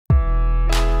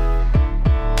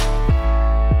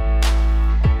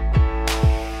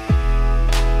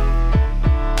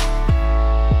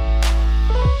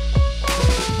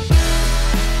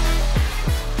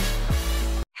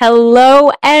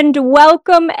Hello and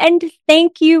welcome, and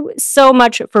thank you so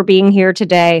much for being here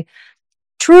today.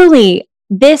 Truly,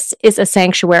 this is a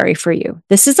sanctuary for you.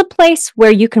 This is a place where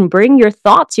you can bring your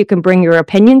thoughts, you can bring your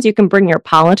opinions, you can bring your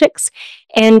politics,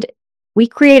 and we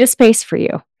create a space for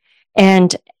you.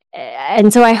 And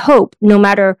so I hope no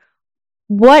matter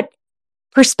what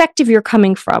perspective you're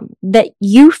coming from, that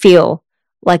you feel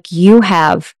like you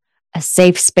have a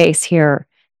safe space here,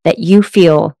 that you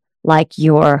feel like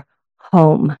you're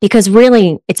home, because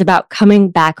really it's about coming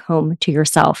back home to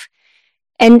yourself.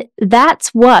 And that's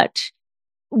what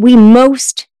we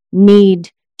most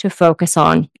need to focus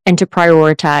on and to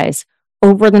prioritize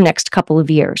over the next couple of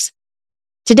years.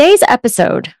 Today's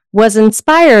episode was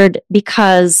inspired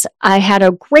because I had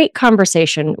a great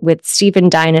conversation with Stephen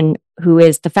Dinan, who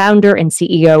is the founder and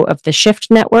CEO of the Shift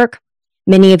Network.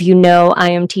 Many of you know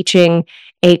I am teaching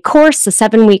a course, a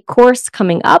 7-week course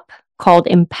coming up called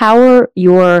Empower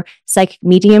Your Psychic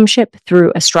Mediumship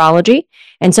Through Astrology.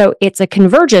 And so it's a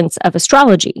convergence of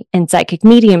astrology and psychic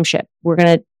mediumship. We're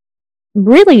going to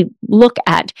really look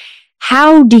at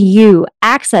how do you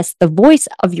access the voice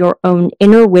of your own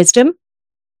inner wisdom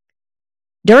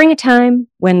during a time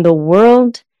when the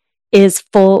world is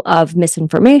full of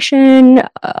misinformation,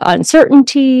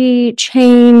 uncertainty,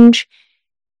 change.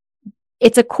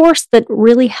 It's a course that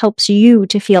really helps you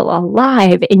to feel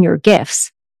alive in your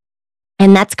gifts.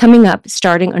 And that's coming up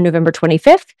starting on November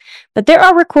 25th. But there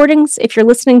are recordings. If you're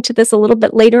listening to this a little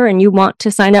bit later and you want to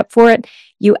sign up for it,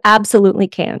 you absolutely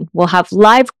can. We'll have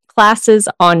live classes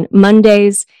on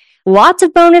Mondays, lots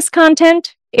of bonus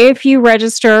content if you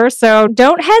register. So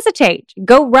don't hesitate.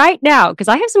 Go right now, because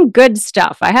I have some good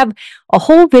stuff. I have a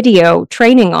whole video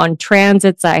training on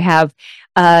transits. I have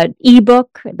an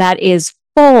ebook that is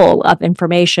full of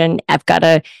information. I've got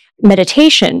a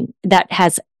meditation that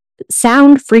has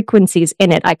sound frequencies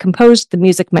in it. I composed the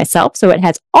music myself, so it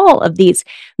has all of these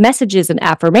messages and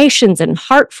affirmations and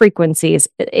heart frequencies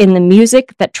in the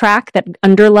music that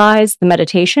underlies the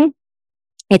meditation.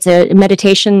 It's a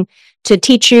meditation to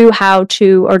teach you how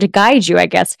to, or to guide you, I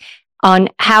guess, on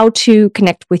how to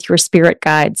connect with your spirit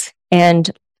guides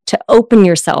and to open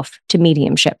yourself to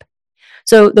mediumship.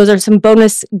 So those are some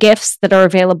bonus gifts that are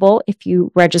available if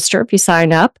you register, if you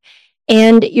sign up,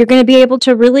 and you're going to be able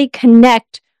to really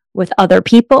connect with other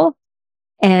people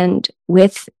and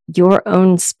with your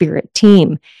own spirit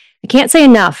team. I can't say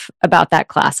enough about that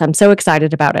class. I'm so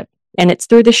excited about it. And it's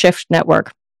through the Shift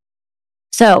Network.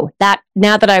 So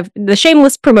now that I've the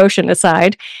shameless promotion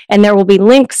aside, and there will be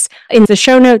links in the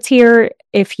show notes here.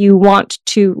 If you want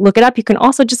to look it up, you can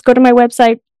also just go to my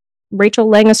website,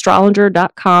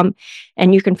 rachelllangastrologer.com,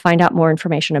 and you can find out more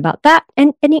information about that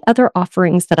and any other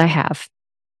offerings that I have.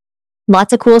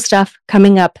 Lots of cool stuff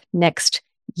coming up next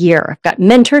year. I've got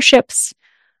mentorships.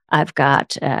 I've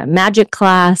got a magic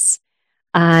class.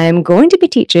 I'm going to be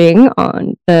teaching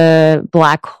on the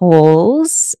black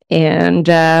holes, and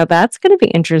that's going to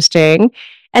be interesting.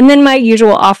 And then my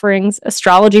usual offerings,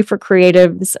 astrology for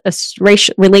creatives,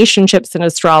 relationships in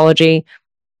astrology,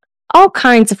 all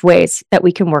kinds of ways that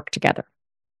we can work together.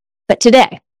 But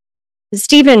today,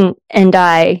 Stephen and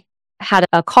I had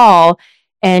a call,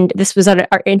 and this was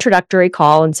our introductory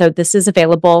call. And so this is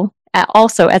available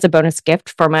also as a bonus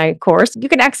gift for my course. You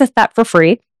can access that for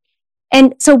free.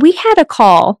 And so we had a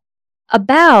call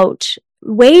about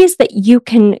ways that you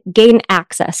can gain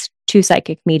access to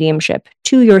psychic mediumship,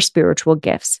 to your spiritual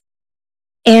gifts.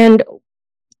 And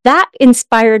that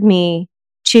inspired me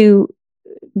to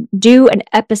do an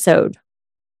episode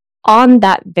on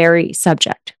that very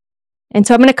subject. And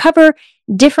so I'm going to cover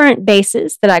different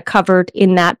bases that I covered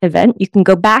in that event. You can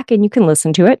go back and you can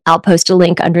listen to it. I'll post a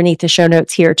link underneath the show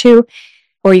notes here too,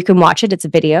 or you can watch it. It's a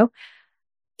video.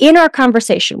 In our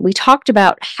conversation, we talked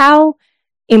about how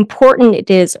important it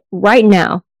is right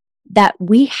now that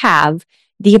we have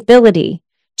the ability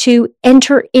to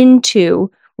enter into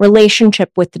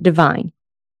relationship with the divine.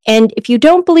 And if you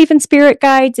don't believe in spirit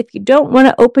guides, if you don't want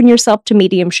to open yourself to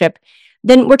mediumship,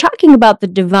 then we're talking about the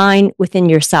divine within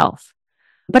yourself.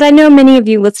 But I know many of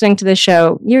you listening to this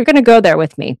show, you're going to go there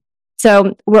with me.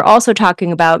 So we're also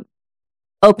talking about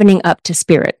opening up to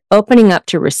spirit, opening up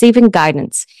to receiving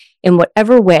guidance in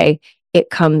whatever way it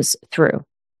comes through.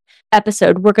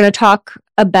 Episode, we're going to talk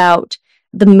about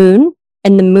the moon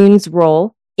and the moon's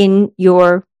role in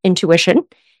your intuition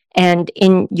and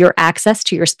in your access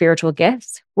to your spiritual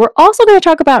gifts. We're also going to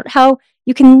talk about how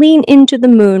you can lean into the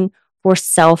moon for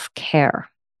self-care.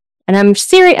 And I'm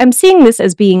seeing this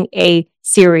as being a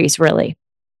series, really,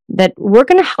 that we're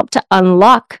going to help to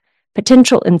unlock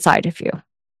potential inside of you.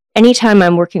 Anytime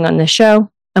I'm working on this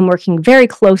show, I'm working very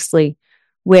closely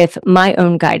with my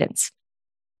own guidance.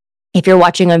 If you're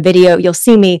watching on video, you'll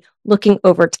see me looking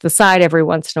over to the side every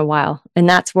once in a while. And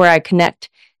that's where I connect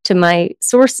to my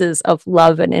sources of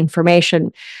love and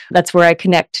information. That's where I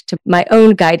connect to my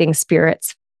own guiding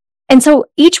spirits. And so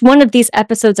each one of these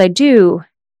episodes I do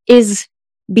is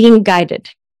being guided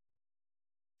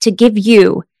to give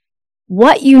you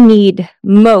what you need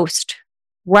most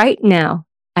right now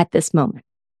at this moment.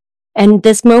 And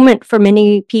this moment for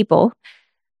many people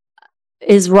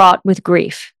is wrought with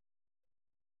grief.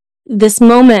 This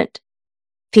moment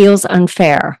feels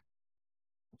unfair,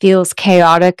 feels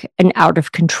chaotic and out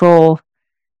of control,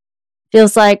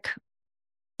 feels like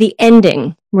the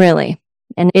ending, really.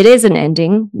 And it is an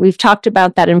ending. We've talked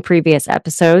about that in previous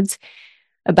episodes,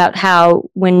 about how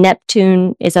when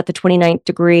Neptune is at the 29th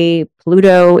degree,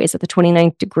 Pluto is at the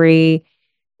 29th degree,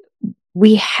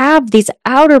 we have these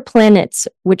outer planets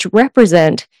which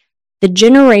represent the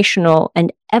generational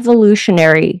and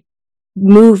evolutionary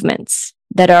movements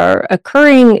that are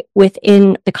occurring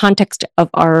within the context of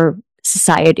our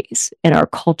societies and our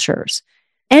cultures.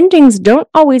 Endings don't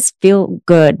always feel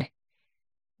good.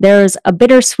 There's a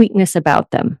bittersweetness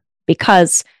about them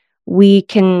because we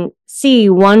can see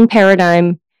one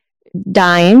paradigm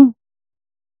dying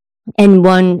and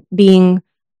one being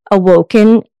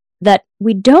awoken that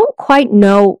we don't quite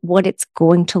know what it's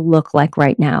going to look like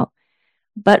right now,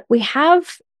 but we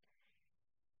have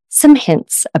some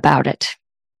hints about it.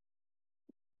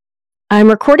 I'm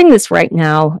recording this right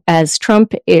now as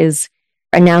Trump is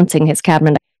announcing his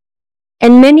cabinet.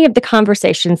 And many of the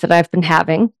conversations that I've been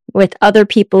having with other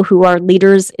people who are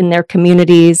leaders in their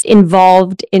communities,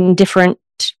 involved in different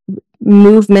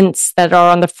movements that are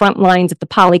on the front lines of the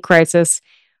poly crisis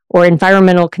or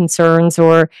environmental concerns,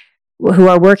 or who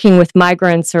are working with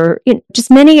migrants, or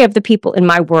just many of the people in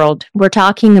my world, we're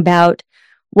talking about,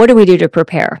 what do we do to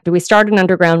prepare? Do we start an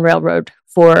underground railroad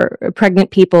for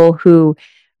pregnant people who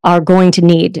are going to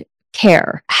need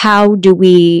care? How do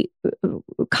we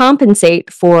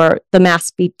compensate for the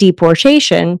mass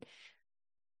deportation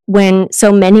when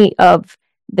so many of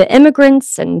the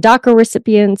immigrants and DACA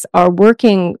recipients are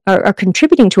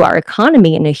contributing to our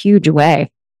economy in a huge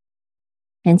way?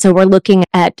 And so we're looking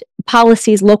at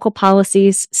policies, local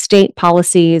policies, state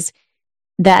policies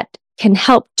that can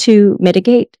help to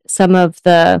mitigate some of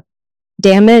the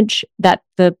damage that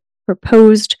the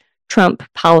proposed Trump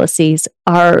policies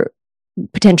are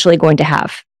potentially going to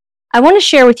have. I want to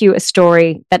share with you a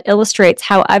story that illustrates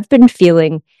how I've been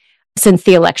feeling since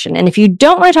the election. And if you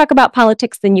don't want to talk about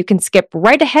politics, then you can skip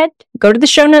right ahead, go to the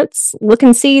show notes, look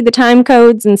and see the time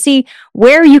codes and see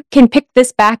where you can pick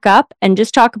this back up and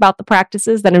just talk about the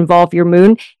practices that involve your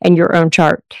moon and your own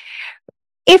chart.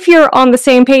 If you're on the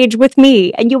same page with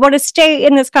me and you want to stay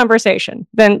in this conversation,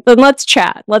 then let's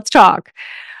chat, let's talk.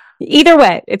 Either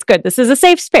way, it's good. This is a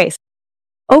safe space.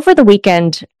 Over the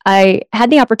weekend, I had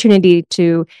the opportunity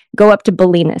to go up to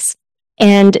Bolinas,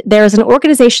 and there's an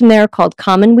organization there called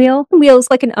Commonweal. Wheel is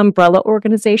like an umbrella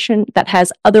organization that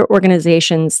has other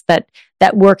organizations that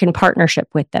work in partnership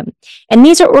with them. And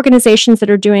these are organizations that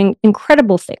are doing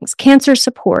incredible things: cancer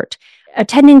support,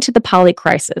 attending to the poly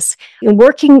crisis,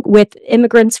 working with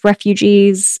immigrants,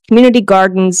 refugees, community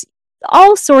gardens,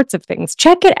 all sorts of things.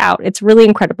 Check it out. It's really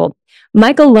incredible.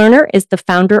 Michael Lerner is the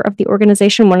founder of the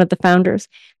organization, one of the founders,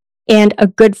 and a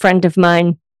good friend of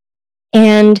mine.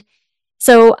 And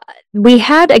so we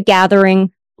had a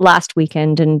gathering last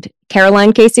weekend, and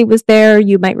Caroline Casey was there.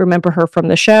 You might remember her from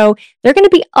the show. There are going to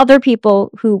be other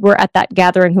people who were at that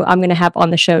gathering who I'm going to have on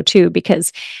the show too,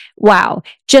 because wow,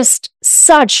 just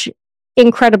such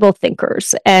incredible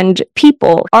thinkers and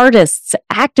people, artists,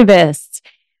 activists,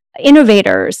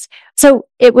 innovators. So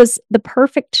it was the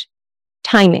perfect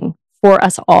timing for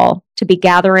us all to be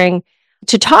gathering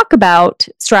to talk about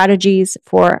strategies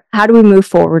for how do we move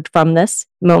forward from this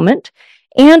moment,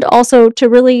 and also to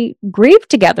really grieve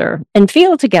together and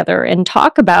feel together and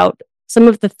talk about some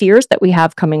of the fears that we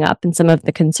have coming up and some of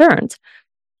the concerns.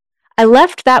 I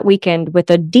left that weekend with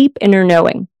a deep inner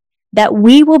knowing that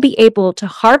we will be able to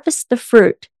harvest the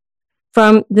fruit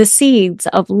from the seeds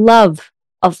of love,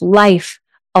 of life,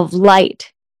 of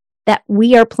light that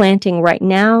we are planting right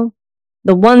now,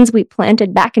 the ones we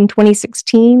planted back in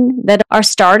 2016 that are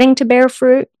starting to bear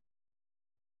fruit.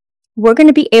 We're going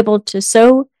to be able to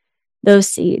sow those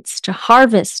seeds, to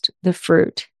harvest the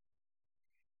fruit.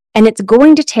 And it's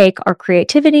going to take our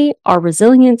creativity, our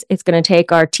resilience. It's going to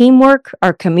take our teamwork,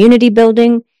 our community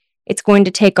building. It's going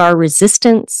to take our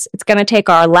resistance. It's going to take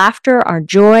our laughter, our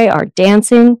joy, our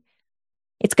dancing.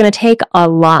 It's going to take a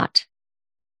lot.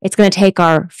 It's going to take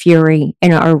our fury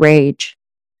and our rage.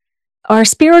 Our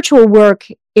spiritual work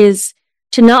is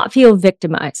to not feel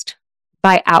victimized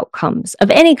by outcomes of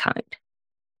any kind.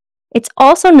 It's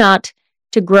also not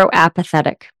to grow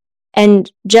apathetic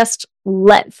and just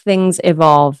let things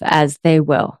evolve as they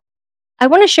will. I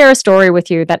want to share a story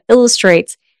with you that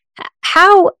illustrates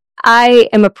how I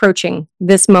am approaching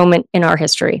this moment in our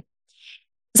history.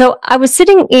 So I was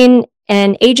sitting in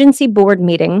an agency board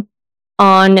meeting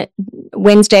on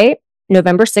Wednesday,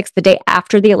 November 6th, the day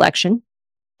after the election,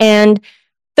 and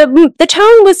the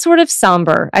tone was sort of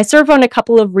somber. I serve on a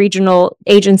couple of regional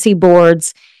agency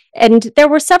boards, and there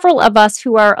were several of us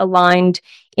who are aligned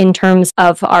in terms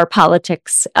of our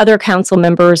politics, other council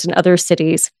members in other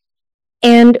cities.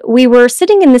 And we were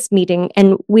sitting in this meeting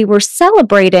and we were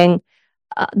celebrating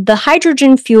the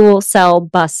hydrogen fuel cell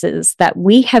buses that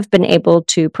we have been able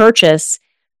to purchase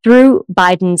through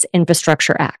Biden's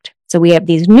Infrastructure Act. So we have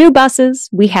these new buses,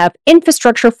 we have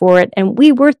infrastructure for it, and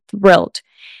we were thrilled.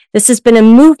 This has been a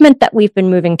movement that we've been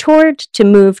moving toward to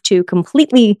move to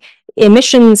completely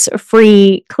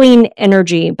emissions-free clean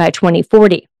energy by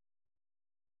 2040.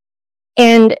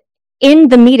 And in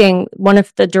the meeting, one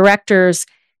of the directors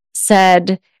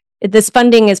said, this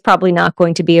funding is probably not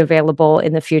going to be available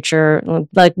in the future.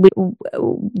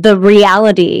 The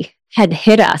reality had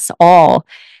hit us all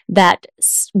that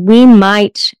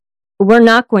we're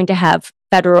not going to have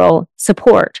federal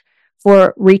support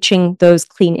for reaching those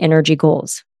clean energy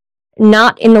goals,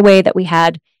 not in the way that we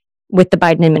had with the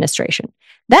Biden administration.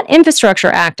 That Infrastructure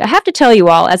Act, I have to tell you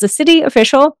all, as a city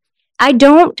official, I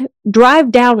don't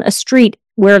drive down a street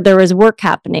where there is work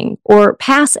happening or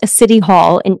pass a city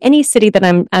hall in any city that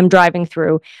I'm driving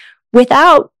through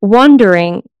without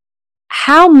wondering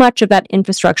how much of that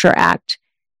Infrastructure Act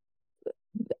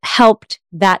helped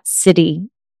that city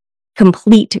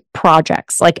complete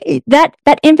projects. Like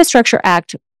that Infrastructure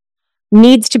Act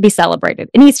needs to be celebrated.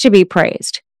 It needs to be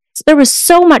praised. So there was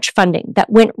so much funding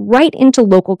that went right into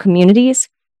local communities.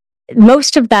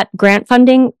 Most of that grant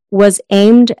funding was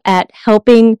aimed at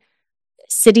helping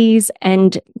cities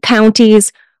and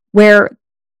counties where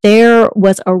there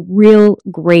was a real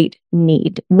great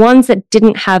need, ones that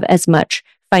didn't have as much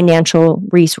financial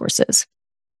resources.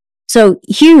 So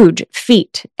huge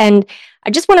feat. And I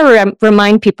just want to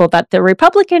remind people that the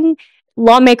Republican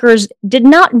lawmakers did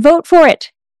not vote for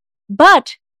it,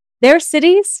 but their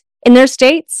cities in their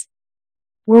states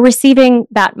were receiving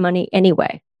that money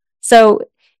anyway. So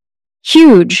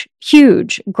huge,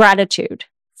 huge gratitude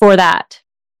for that.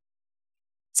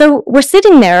 So we're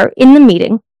sitting there in the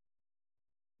meeting,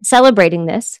 celebrating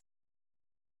this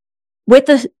with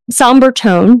a somber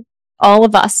tone, all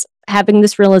of us having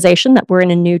this realization that we're in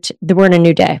a new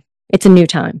day. It's a new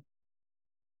time.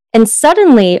 And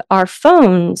suddenly our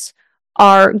phones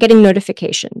are getting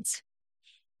notifications.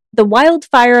 The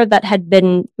wildfire that had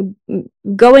been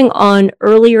going on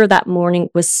earlier that morning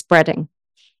was spreading.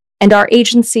 And our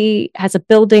agency has a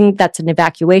building that's an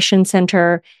evacuation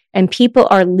center, and people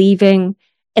are leaving.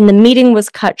 And the meeting was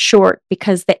cut short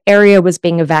because the area was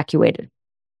being evacuated.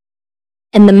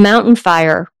 And the mountain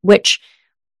fire, which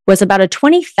was about a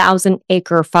 20,000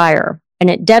 acre fire, and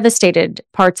it devastated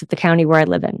parts of the county where I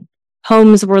live in.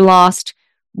 Homes were lost,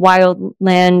 wild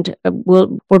land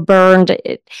were burned.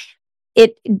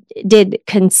 It did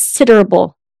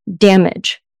considerable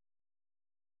damage.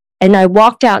 And I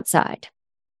walked outside,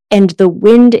 and the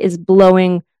wind is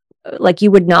blowing like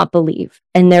you would not believe.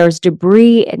 And there's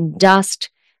debris and dust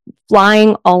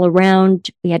flying all around.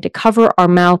 We had to cover our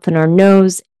mouth and our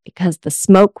nose because the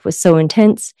smoke was so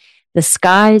intense. The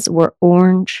skies were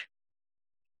orange.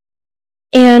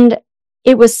 And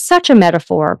it was such a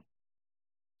metaphor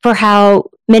for how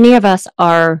many of us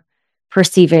are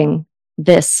perceiving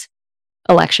this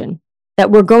election,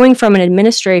 that we're going from an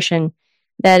administration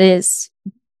that is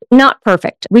not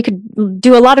perfect. We could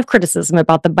do a lot of criticism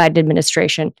about the Biden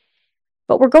administration,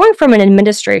 but we're going from an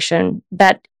administration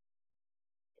that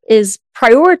is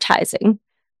prioritizing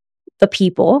the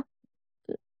people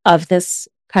of this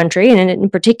country, and in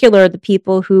particular, the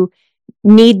people who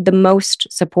need the most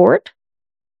support,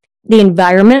 the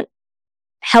environment,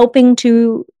 helping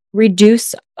to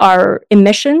reduce our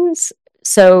emissions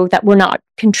so that we're not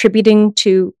contributing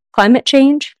to climate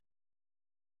change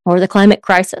or the climate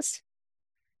crisis.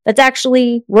 That's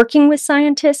actually working with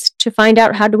scientists to find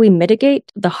out how do we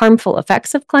mitigate the harmful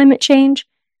effects of climate change.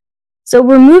 So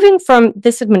we're moving from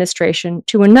this administration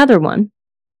to another one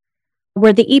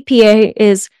where the EPA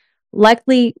is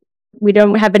likely, we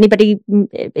don't have anybody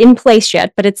in place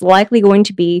yet, but it's likely going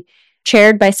to be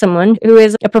chaired by someone who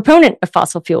is a proponent of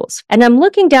fossil fuels. And I'm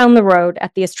looking down the road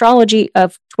at the astrology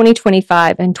of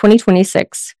 2025 and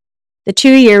 2026, the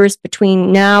 2 years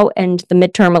between now and the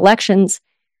midterm elections.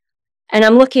 And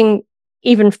I'm looking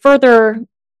even further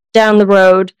down the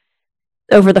road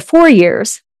over the 4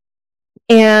 years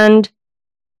And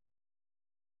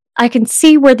I can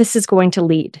see where this is going to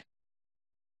lead.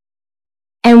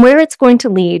 And where it's going to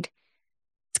lead,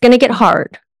 it's going to get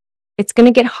hard. It's going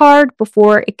to get hard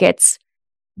before it gets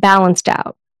balanced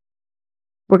out.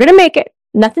 We're going to make it.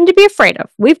 Nothing to be afraid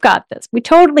of. We've got this. We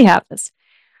totally have this.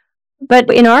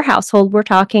 But in our household, we're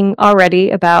talking already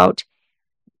about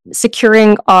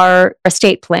securing our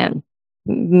estate plan.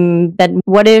 Then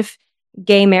what if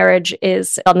gay marriage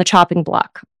is on the chopping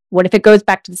block? What if it goes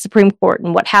back to the Supreme Court?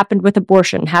 And what happened with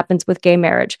abortion happens with gay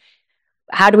marriage?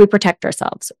 How do we protect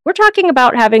ourselves? We're talking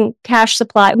about having cash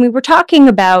supply. We're talking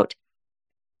about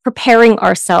preparing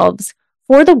ourselves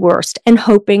for the worst and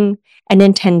hoping and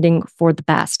intending for the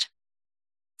best,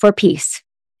 for peace.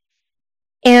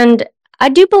 And I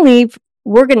do believe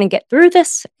we're going to get through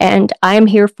this, and I'm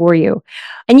here for you.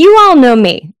 And you all know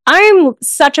me. I'm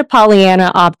such a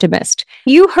Pollyanna optimist.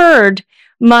 You heard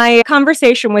my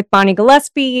conversation with Bonnie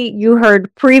Gillespie. You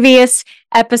heard previous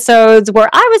episodes where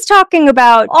I was talking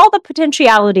about all the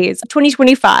potentialities of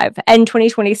 2025 and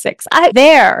 2026.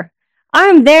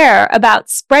 I'm there about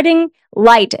spreading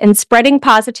light and spreading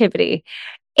positivity.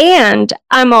 And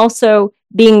I'm also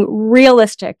being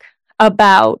realistic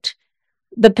about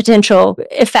the potential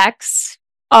effects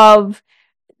of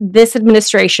this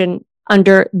administration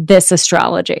under this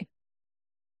astrology.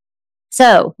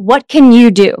 So, what can you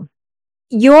do?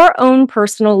 Your own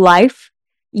personal life,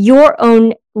 your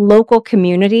own local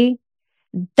community,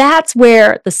 that's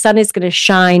where the sun is going to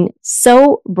shine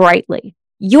so brightly.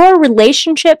 Your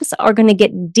relationships are going to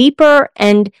get deeper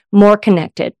and more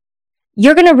connected.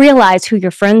 You're going to realize who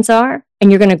your friends are,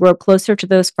 and you're going to grow closer to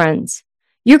those friends.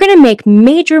 You're going to make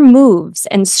major moves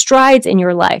and strides in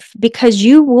your life because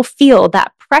you will feel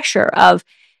that pressure of,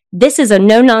 this is a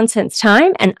no-nonsense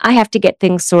time and I have to get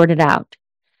things sorted out.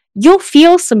 You'll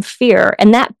feel some fear,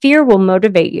 and that fear will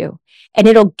motivate you, and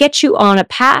it'll get you on a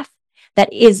path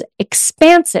that is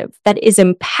expansive, that is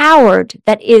empowered,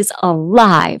 that is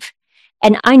alive.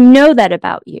 And I know that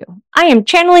about you. I am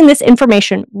channeling this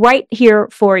information right here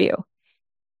for you.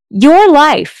 Your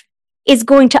life is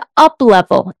going to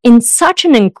up-level in such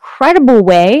an incredible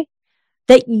way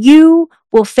that you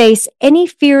will face any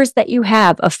fears that you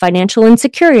have of financial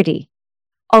insecurity,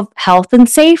 of health and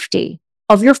safety,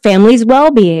 of your family's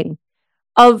well-being,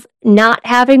 of not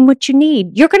having what you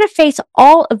need. You're going to face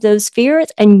all of those fears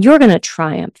and you're going to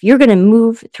triumph. You're going to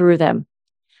move through them.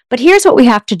 But here's what we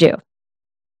have to do.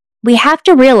 We have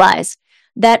to realize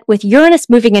that with Uranus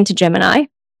moving into Gemini,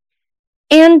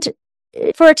 and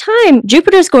for a time,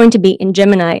 Jupiter is going to be in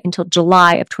Gemini until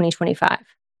July of 2025.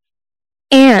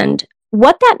 And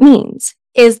what that means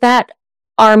is that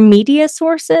our media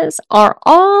sources are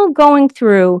all going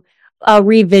through a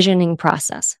revisioning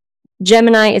process.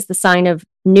 Gemini is the sign of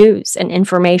news and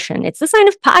information. It's the sign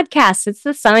of podcasts. It's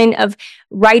the sign of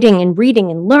writing and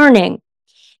reading and learning.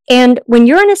 And when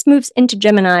Uranus moves into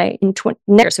Gemini in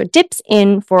so it dips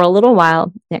in for a little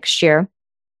while next year.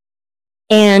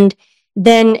 And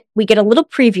then we get a little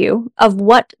preview of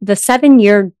what the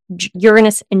 7-year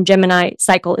Uranus and Gemini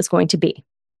cycle is going to be.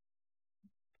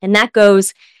 And that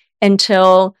goes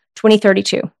until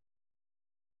 2032.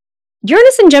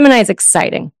 Uranus in Gemini is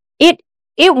exciting.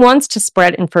 It wants to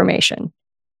spread information.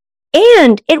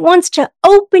 And it wants to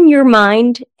open your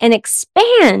mind and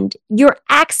expand your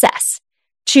access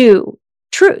to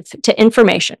truth, to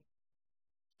information.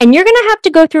 And you're going to have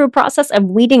to go through a process of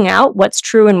weeding out what's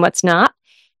true and what's not.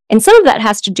 And some of that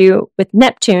has to do with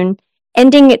Neptune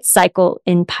ending its cycle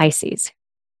in Pisces.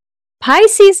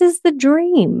 Pisces is the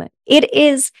dream. It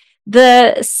is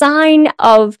the sign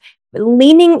of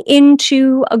leaning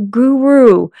into a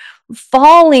guru,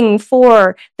 falling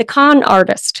for the con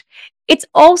artist. It's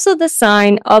also the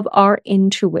sign of our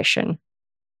intuition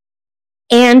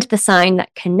and the sign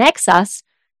that connects us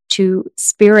to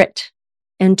spirit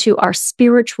and to our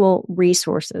spiritual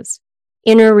resources,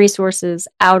 inner resources,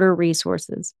 outer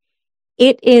resources.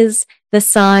 It is the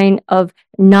sign of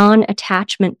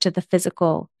non-attachment to the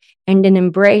physical and an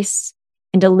embrace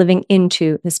and a living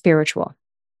into the spiritual.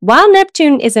 While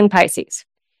Neptune is in Pisces,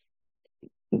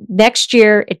 next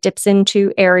year it dips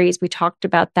into Aries. We talked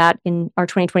about that in our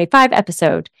 2025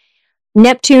 episode.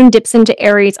 Neptune dips into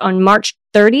Aries on March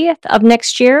 30th of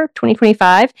next year,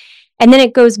 2025. And then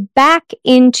it goes back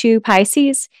into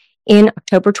Pisces in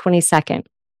October 22nd.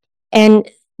 And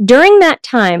during that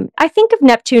time, I think of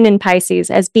Neptune in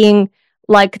Pisces as being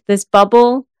like this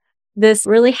bubble, this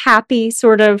really happy,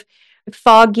 sort of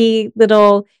foggy,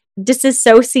 little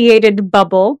disassociated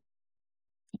bubble.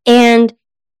 And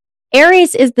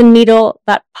Aries is the needle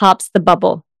that pops the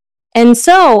bubble. And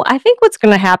so I think what's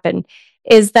going to happen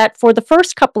is that for the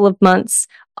first couple of months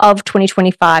of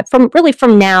 2025,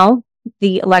 from now,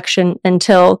 the election,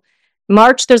 until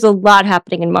March, there's a lot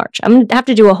happening in March. I'm going to have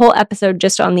to do a whole episode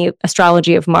just on the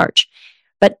astrology of March.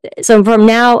 But so from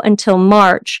now until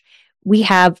March, we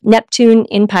have Neptune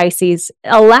in Pisces,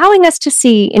 allowing us to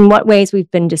see in what ways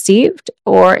we've been deceived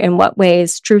or in what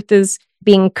ways truth is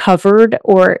being covered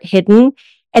or hidden.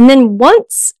 And then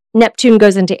once Neptune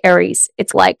goes into Aries,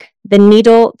 it's like the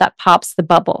needle that pops the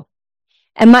bubble.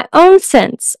 And my own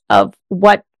sense of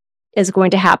what is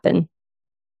going to happen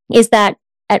is that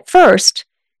at first,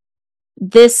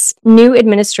 this new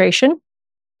administration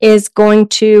is going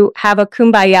to have a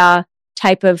kumbaya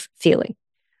type of feeling.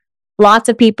 Lots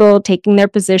of people taking their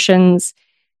positions,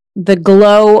 the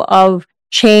glow of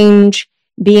change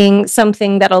being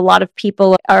something that a lot of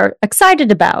people are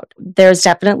excited about. There's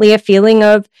definitely a feeling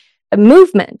of a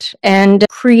movement and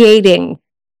creating.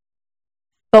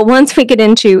 But once we get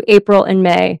into April and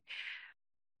May,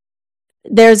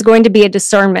 there's going to be a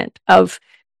discernment of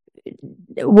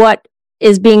what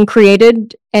is being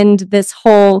created and this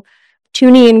whole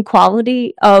Tunian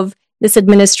quality of this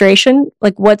administration,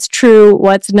 like what's true,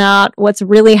 what's not, what's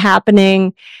really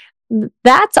happening.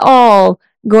 That's all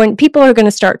people are going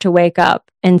to start to wake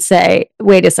up and say,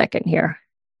 wait a second here.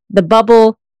 The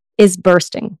bubble is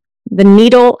bursting. The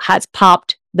needle has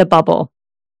popped the bubble.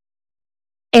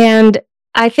 And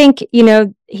I think,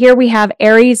 here we have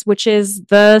Aries, which is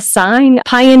the sign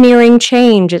pioneering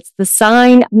change. It's the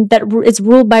sign that is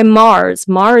ruled by Mars.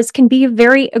 Mars can be a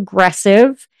very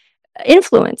aggressive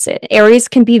influence. Aries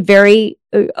can be very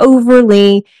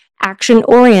overly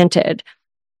action-oriented.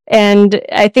 And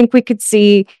I think we could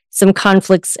see some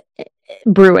conflicts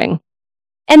brewing.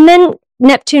 And then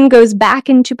Neptune goes back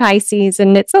into Pisces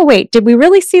and it's, oh wait, did we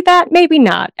really see that? Maybe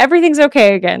not. Everything's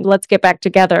okay again. Let's get back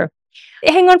together.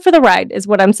 Hang on for the ride is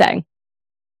what I'm saying.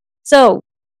 So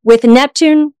with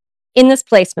Neptune in this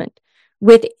placement,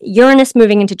 with Uranus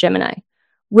moving into Gemini,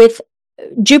 with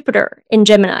Jupiter in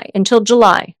Gemini until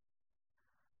July,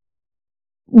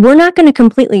 we're not going to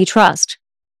completely trust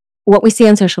what we see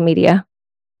on social media,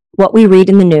 what we read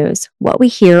in the news, what we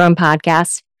hear on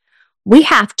podcasts. We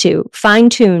have to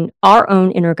fine-tune our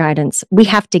own inner guidance. We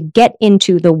have to get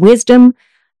into the wisdom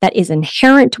that is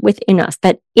inherent within us,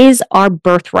 that is our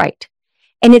birthright.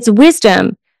 And it's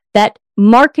wisdom that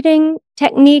marketing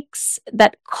techniques,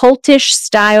 that cultish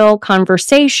style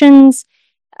conversations,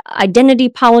 identity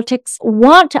politics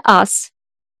want us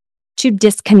to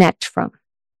disconnect from.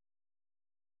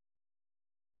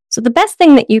 So the best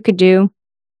thing that you could do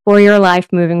for your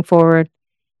life moving forward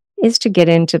is to get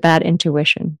into that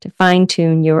intuition, to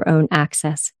fine-tune your own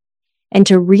access, and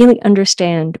to really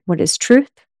understand what is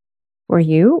truth for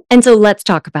you. And so let's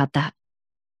talk about that.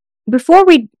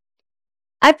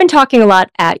 I've been talking a lot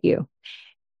at you,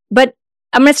 but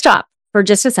I'm going to stop for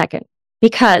just a second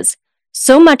because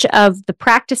so much of the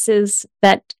practices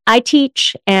that I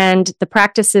teach and the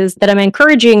practices that I'm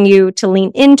encouraging you to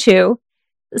lean into,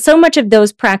 so much of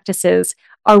those practices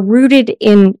are rooted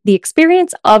in the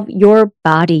experience of your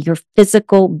body, your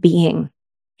physical being.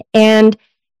 And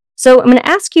so I'm going to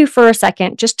ask you for a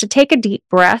second just to take a deep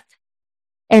breath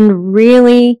and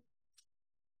really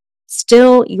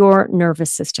still your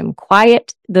nervous system.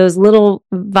 Quiet those little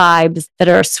vibes that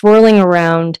are swirling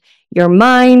around your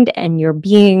mind and your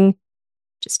being.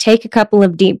 Just take a couple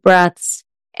of deep breaths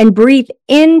and breathe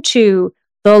into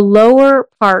the lower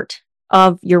part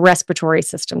of your respiratory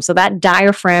system. So that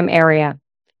diaphragm area.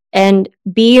 And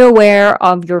be aware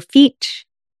of your feet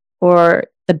or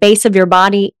the base of your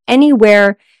body,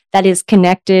 anywhere that is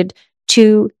connected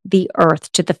to the earth,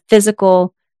 to the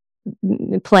physical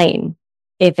plane.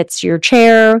 If it's your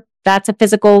chair, that's a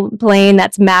physical plane,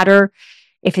 that's matter.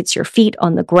 If it's your feet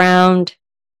on the ground,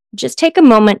 just take a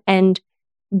moment and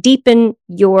deepen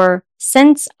your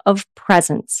sense of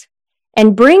presence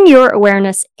and bring your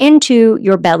awareness into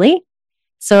your belly.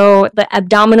 So the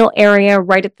abdominal area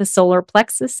right at the solar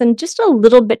plexus and just a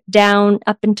little bit down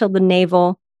up until the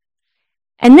navel.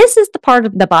 And this is the part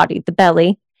of the body, the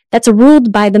belly, that's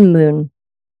ruled by the moon.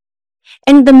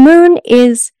 And the moon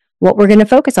is what we're going to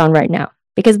focus on right now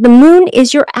because the moon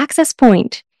is your access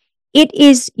point. It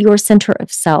is your center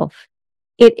of self.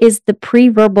 It is the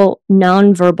pre-verbal,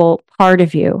 non-verbal part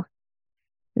of you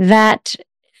that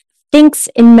thinks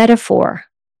in metaphor,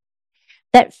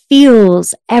 that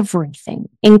feels everything,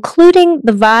 including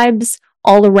the vibes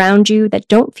all around you that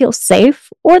don't feel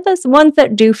safe, or the ones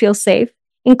that do feel safe,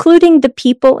 including the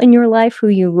people in your life who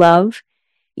you love.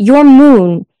 Your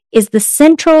moon is the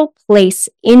central place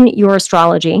in your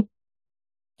astrology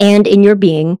and in your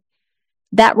being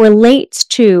that relates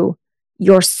to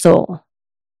your soul.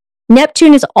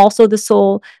 Neptune is also the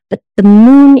soul, but the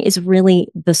moon is really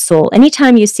the soul.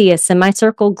 Anytime you see a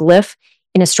semicircle glyph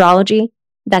in astrology,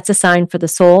 that's a sign for the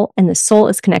soul, and the soul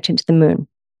is connected to the moon.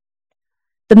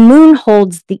 The moon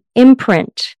holds the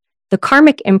imprint, the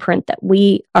karmic imprint that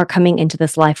we are coming into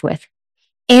this life with.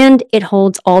 And it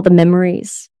holds all the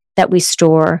memories that we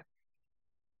store.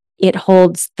 It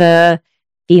holds the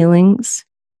feelings,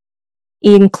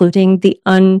 including the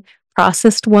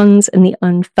unprocessed ones and the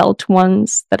unfelt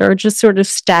ones that are just sort of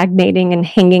stagnating and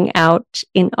hanging out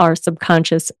in our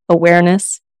subconscious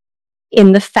awareness,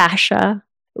 in the fascia,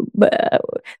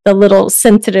 the little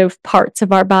sensitive parts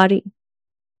of our body.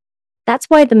 That's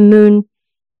why the moon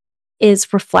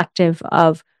is reflective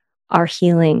of our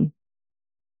healing,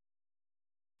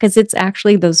 because it's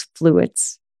actually those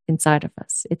fluids inside of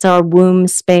us. It's our womb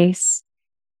space.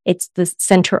 It's the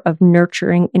center of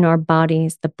nurturing in our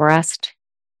bodies, the breast.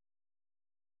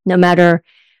 No matter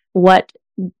what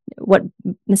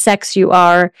sex you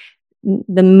are,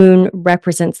 the moon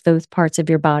represents those parts of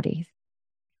your body.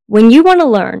 When you want to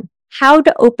learn how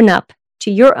to open up to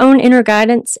your own inner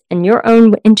guidance and your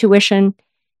own intuition,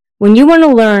 when you want to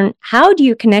learn how do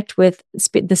you connect with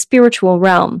the spiritual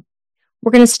realm,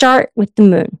 we're going to start with the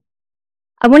moon.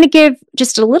 I want to give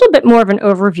just a little bit more of an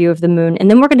overview of the moon, and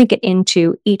then we're going to get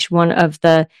into each one of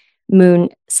the moon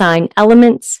sign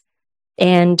elements.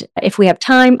 And if we have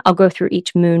time, I'll go through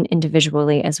each moon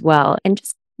individually as well, and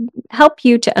just help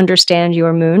you to understand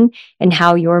your moon and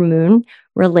how your moon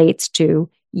relates to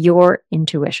your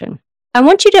intuition. I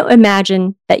want you to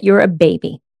imagine that you're a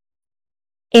baby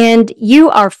and you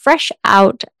are fresh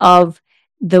out of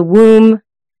the womb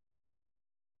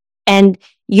and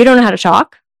you don't know how to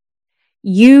talk.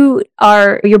 You're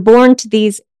born to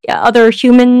these other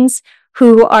humans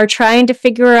who are trying to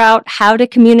figure out how to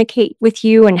communicate with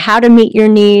you and how to meet your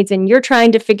needs, and you're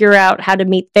trying to figure out how to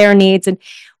meet their needs. And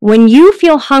when you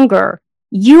feel hunger,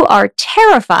 you are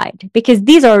terrified because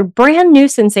these are brand new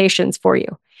sensations for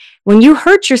you. When you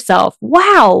hurt yourself,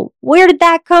 wow, where did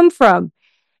that come from?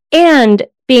 And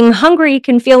being hungry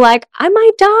can feel like, I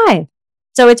might die.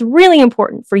 So it's really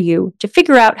important for you to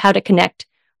figure out how to connect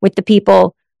with the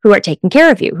people who are taking care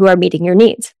of you, who are meeting your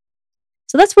needs.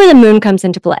 So that's where the moon comes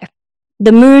into play.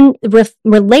 The moon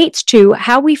relates to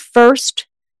how we first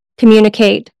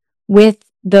communicate with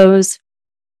those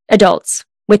adults,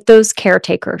 with those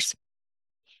caretakers.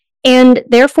 And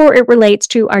therefore, it relates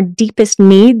to our deepest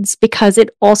needs because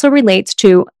it also relates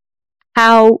to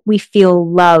how we feel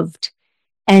loved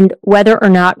and whether or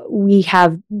not we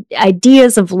have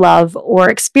ideas of love or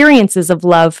experiences of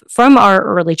love from our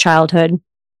early childhood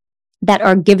that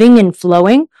are giving and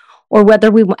flowing, or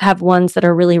whether we have ones that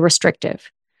are really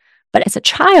restrictive. But as a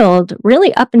child,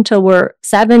 really up until we're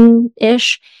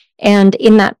 7-ish, and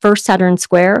in that first Saturn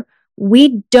square,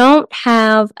 we don't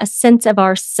have a sense of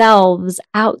ourselves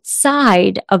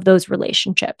outside of those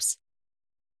relationships.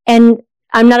 And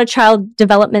I'm not a child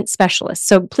development specialist,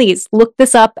 so please look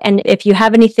this up. And if you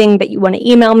have anything that you want to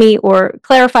email me or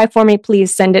clarify for me,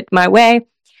 please send it my way.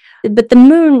 But the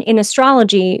moon in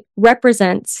astrology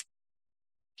represents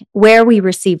where we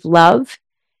receive love.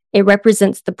 It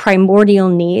represents the primordial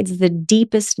needs, the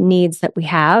deepest needs that we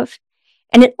have.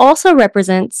 And it also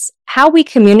represents how we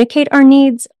communicate our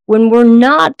needs when we're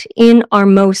not in our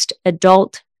most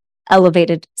adult,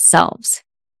 elevated selves.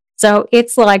 So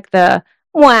it's like I'm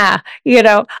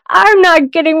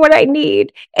not getting what I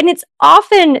need. And it's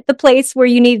often the place where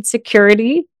you need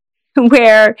security,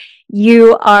 where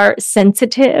you are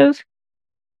sensitive.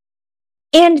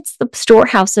 And it's the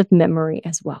storehouse of memory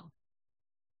as well.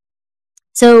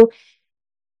 So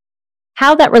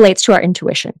how that relates to our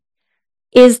intuition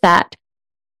is that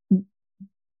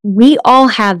we all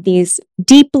have these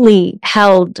deeply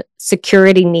held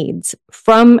security needs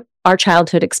from our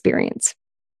childhood experience.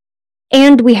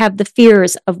 And we have the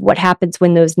fears of what happens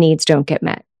when those needs don't get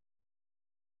met.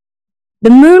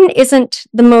 The moon isn't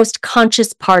the most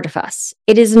conscious part of us.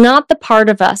 It is not the part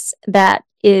of us that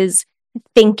is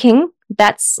thinking.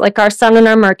 That's like our sun and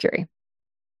our Mercury.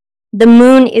 The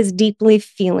moon is deeply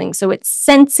feeling. So it's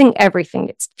sensing everything.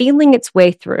 It's feeling its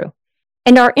way through.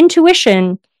 And our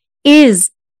intuition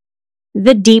is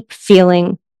the deep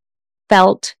feeling,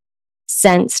 felt,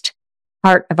 sensed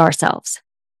part of ourselves.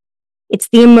 It's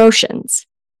the emotions.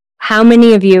 How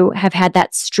many of you have had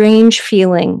that strange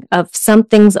feeling of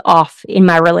something's off in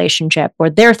my relationship, or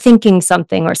they're thinking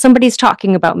something, or somebody's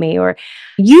talking about me, or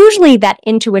usually that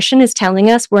intuition is telling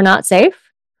us we're not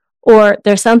safe, or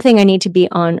there's something I need to be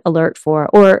on alert for,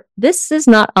 or this is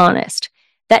not honest.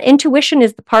 That intuition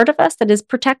is the part of us that is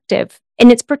protective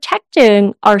And it's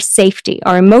protecting our safety,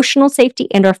 our emotional safety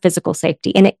and our physical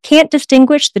safety. And it can't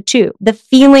distinguish the two. The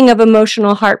feeling of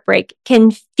emotional heartbreak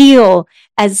can feel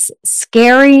as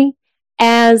scary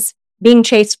as being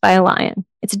chased by a lion.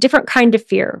 It's a different kind of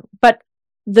fear, but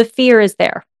the fear is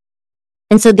there.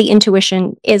 And so the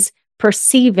intuition is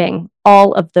perceiving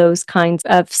all of those kinds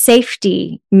of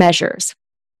safety measures.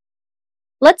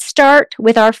 Let's start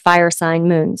with our fire sign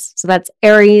moons. So that's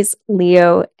Aries,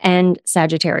 Leo, and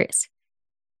Sagittarius.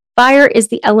 Fire is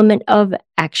the element of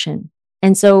action.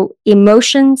 And so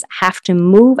emotions have to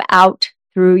move out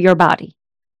through your body.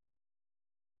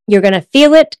 You're going to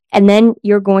feel it, and then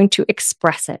you're going to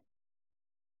express it.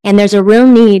 And there's a real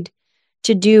need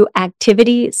to do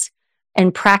activities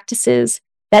and practices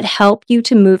that help you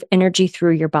to move energy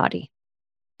through your body.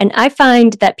 And I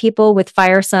find that people with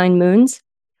fire sign moons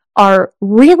are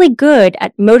really good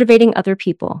at motivating other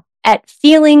people, at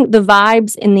feeling the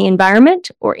vibes in the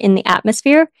environment or in the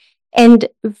atmosphere, and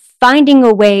finding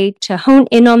a way to hone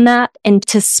in on that and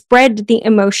to spread the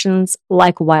emotions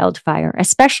like wildfire,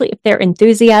 especially if they're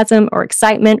enthusiasm or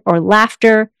excitement or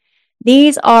laughter.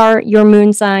 These are your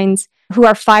moon signs who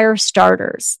are fire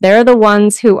starters. They're the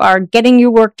ones who are getting you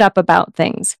worked up about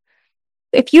things.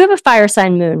 If you have a fire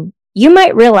sign moon, you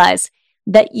might realize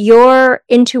that your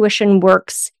intuition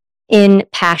works in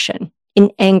passion,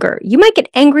 in anger. You might get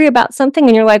angry about something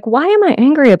and you're like, why am I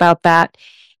angry about that?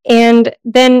 And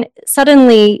then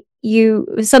suddenly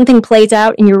something plays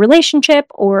out in your relationship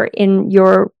or in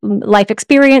your life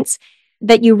experience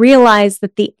that you realize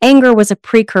that the anger was a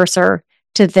precursor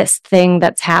to this thing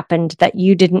that's happened that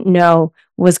you didn't know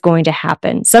was going to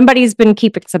happen. Somebody's been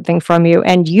keeping something from you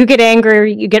and you get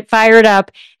angry, you get fired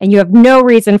up, and you have no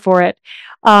reason for it.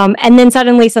 And then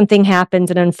suddenly something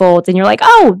happens and unfolds and you're like,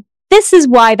 oh, this is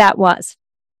why that was.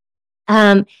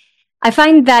 I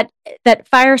find that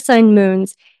fire sign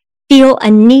moons feel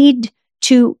a need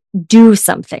to do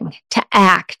something, to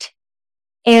act.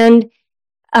 And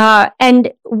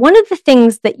one of the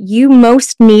things that you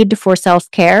most need for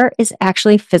self-care is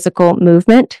actually physical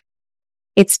movement.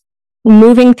 It's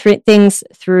moving through things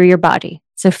through your body.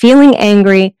 So feeling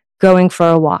angry, going for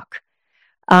a walk.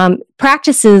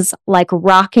 Practices like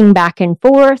rocking back and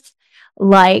forth,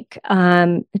 like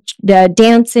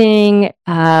dancing,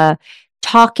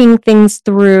 talking things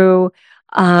through,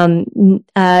 having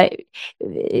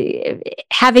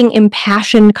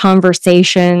impassioned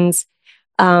conversations,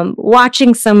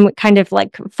 watching some kind of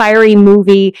like fiery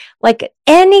movie, like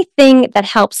anything that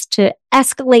helps to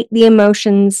escalate the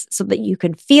emotions so that you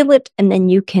can feel it and then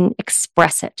you can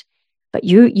express it. But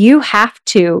you have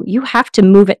to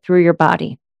move it through your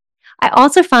body. I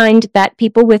also find that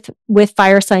people with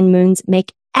fire sign moons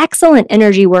make excellent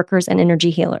energy workers and energy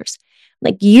healers.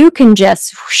 Like you can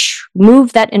just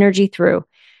move that energy through,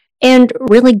 and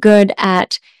really good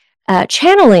at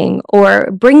channeling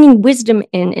or bringing wisdom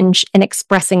in and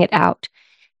expressing it out.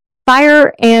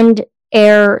 Fire and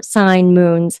air sign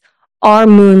moons are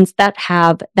moons that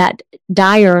have that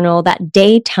diurnal, that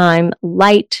daytime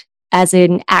light as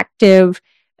an active,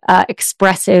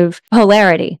 expressive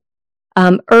polarity.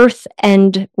 Earth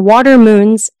and water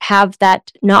moons have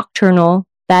that nocturnal,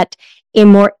 that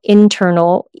more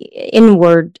internal,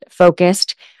 inward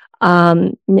focused,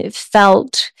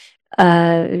 felt,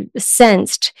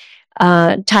 sensed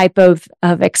type of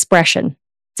expression.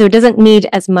 So it doesn't need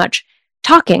as much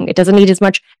talking. It doesn't need as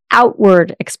much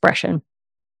outward expression.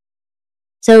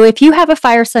 So if you have a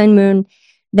fire sign moon,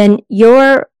 then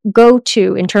your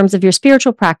go-to in terms of your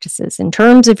spiritual practices, in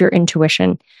terms of your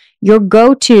intuition, your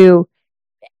go-to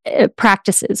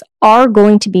practices are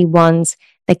going to be ones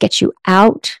that get you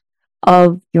out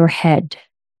of your head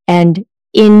and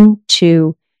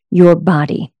into your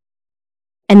body,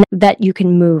 and that you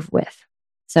can move with.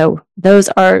 So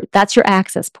that's your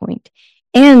access point.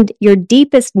 And your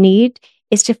deepest need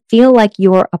is to feel like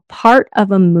you're a part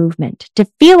of a movement, to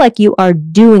feel like you are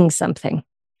doing something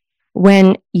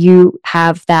when you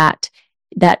have that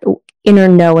inner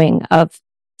knowing of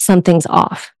something's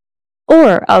off,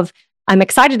 or of I'm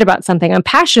excited about something, I'm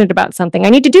passionate about something, I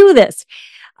need to do this.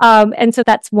 And so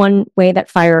that's one way that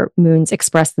fire moons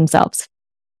express themselves.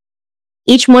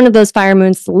 Each one of those fire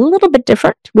moons is a little bit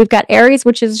different. We've got Aries,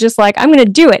 which is just like, I'm going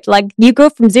to do it. Like you go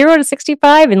from 0 to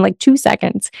 65 in like 2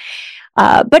 seconds.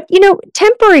 But,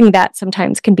 tempering that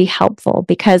sometimes can be helpful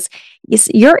because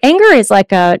your anger is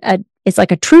like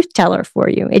a truth teller for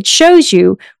you. It shows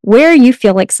you where you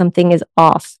feel like something is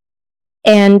off.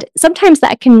 And sometimes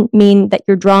that can mean that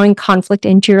you're drawing conflict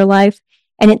into your life.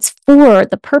 And it's for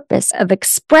the purpose of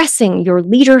expressing your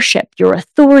leadership, your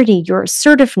authority, your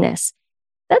assertiveness.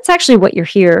 That's actually what you're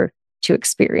here to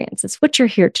experience. It's what you're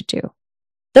here to do.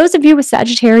 Those of you with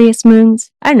Sagittarius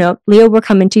moons, I don't know, Leo, we're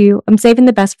coming to you. I'm saving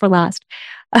the best for last.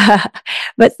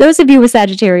 But those of you with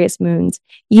Sagittarius moons,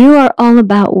 you are all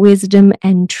about wisdom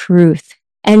and truth.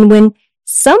 And when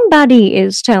somebody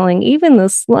is telling even the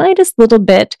slightest little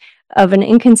bit of an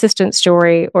inconsistent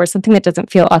story or something that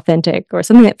doesn't feel authentic or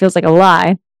something that feels like a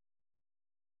lie,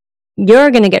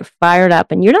 you're going to get fired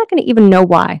up and you're not going to even know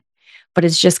why, but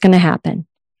it's just going to happen.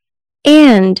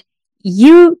 And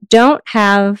you don't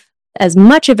have as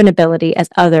much of an ability as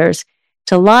others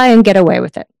to lie and get away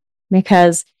with it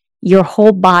because your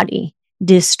whole body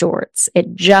distorts.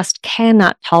 It just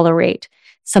cannot tolerate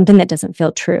something that doesn't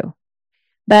feel true.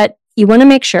 But you want to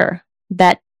make sure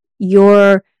that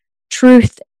your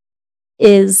truth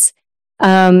is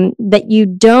that you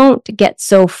don't get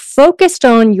so focused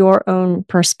on your own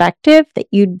perspective that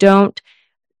you don't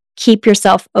keep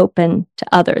yourself open to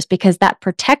others, because that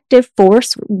protective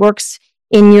force works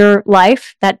in your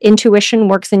life. That intuition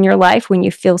works in your life when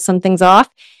you feel something's off,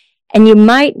 and you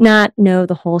might not know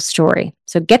the whole story.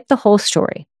 So get the whole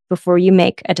story before you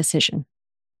make a decision.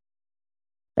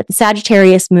 But the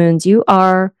Sagittarius moons, you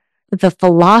are the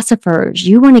philosophers.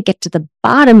 You want to get to the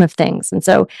bottom of things. And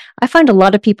so I find a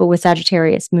lot of people with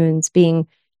Sagittarius moons being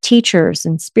teachers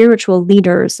and spiritual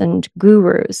leaders and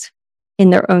gurus in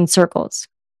their own circles.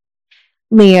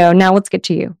 Leo, now let's get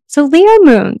to you. So Leo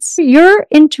moons, your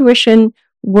intuition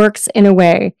works in a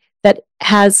way that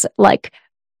has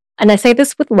and I say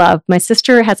this with love, my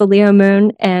sister has a Leo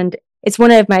moon, and it's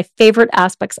one of my favorite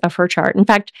aspects of her chart. In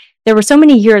fact, there were so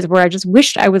many years where I just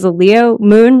wished I was a Leo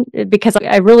moon because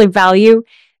I really value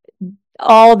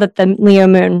all that the Leo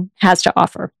moon has to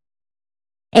offer.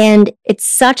 And it's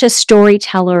such a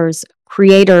storyteller's,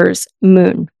 creator's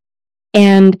moon.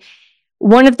 And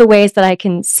one of the ways that I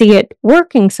can see it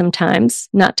working sometimes,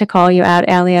 not to call you out,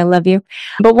 Allie, I love you,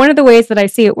 but one of the ways that I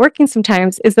see it working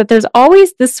sometimes is that there's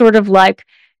always this sort of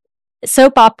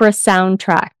soap opera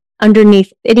soundtrack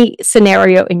underneath any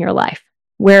scenario in your life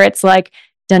where it's like,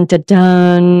 dun, dun,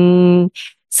 dun,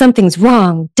 something's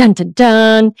wrong, dun, dun,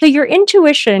 dun. So your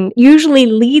intuition usually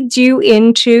leads you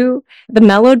into the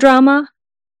melodrama,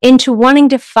 into wanting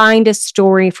to find a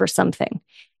story for something.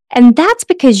 And that's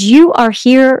because you are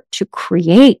here to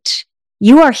create.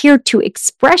 You are here to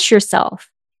express yourself.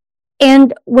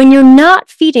 And when you're not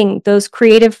feeding those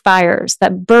creative fires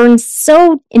that burn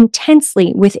so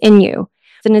intensely within you,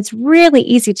 then it's really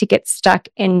easy to get stuck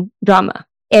in drama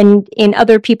and in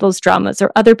other people's dramas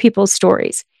or other people's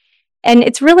stories. And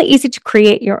it's really easy to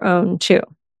create your own too.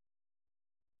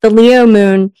 The Leo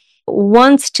moon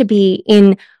wants to be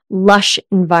in lush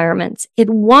environments. It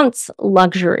wants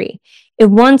luxury. It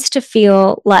wants to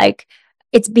feel like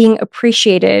it's being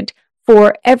appreciated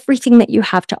for everything that you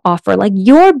have to offer, like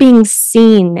you're being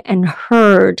seen and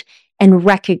heard and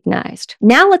recognized.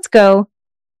 Now let's go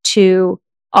to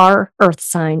our earth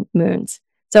sign moons.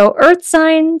 So earth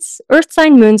sign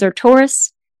moons are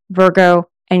Taurus, Virgo,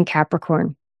 and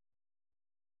Capricorn.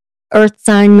 Earth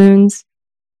sign moons,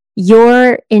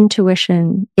 your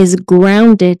intuition is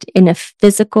grounded in a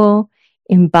physical,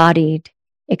 embodied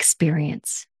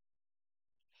experience.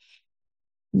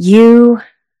 You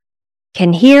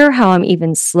can hear how I'm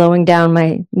even slowing down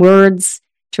my words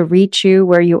to reach you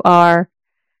where you are.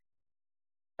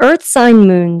 Earth sign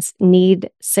moons need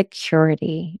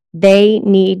security. They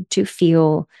need to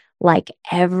feel like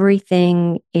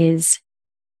everything is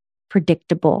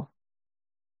predictable.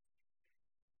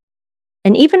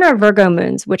 And even our Virgo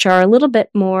moons, which are a little bit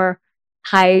more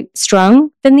high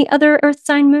strung than the other earth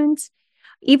sign moons,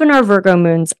 even our Virgo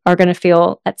moons are going to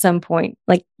feel at some point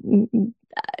like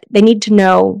they need to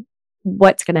know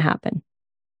what's going to happen.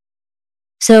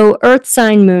 So earth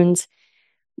sign moons,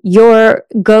 your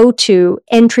go-to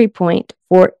entry point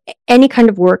for any kind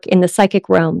of work in the psychic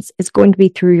realms is going to be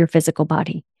through your physical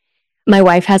body. My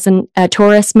wife has a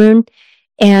Taurus moon,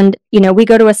 and we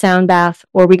go to a sound bath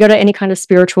or we go to any kind of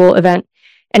spiritual event,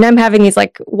 and I'm having these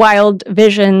wild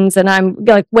visions and I'm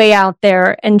way out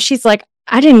there, and she's like,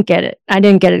 I didn't get it. I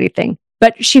didn't get anything.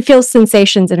 But she feels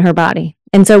sensations in her body.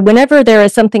 And so whenever there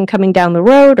is something coming down the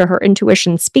road or her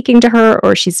intuition speaking to her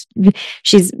or she's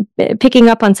picking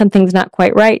up on something's not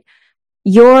quite right,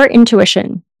 your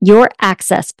intuition, your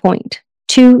access point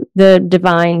to the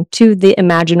divine, to the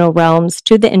imaginal realms,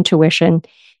 to the intuition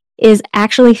is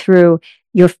actually through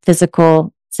your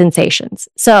physical sensations.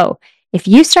 So if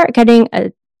you start getting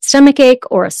a stomach ache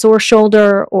or a sore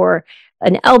shoulder or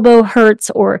an elbow hurts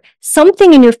or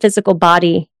something in your physical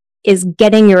body is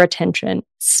getting your attention,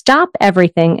 stop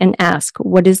everything and ask,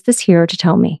 what is this here to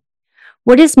tell me?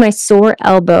 What does my sore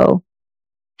elbow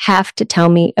have to tell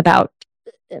me about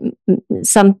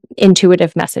some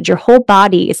intuitive message. Your whole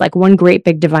body is like one great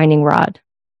big divining rod.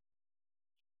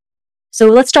 So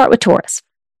let's start with Taurus.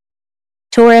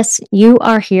 Taurus, you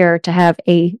are here to have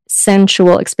a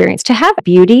sensual experience, to have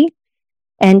beauty,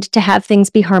 and to have things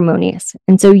be harmonious.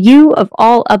 And so you, of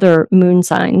all other moon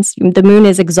signs, the moon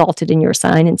is exalted in your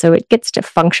sign, and so it gets to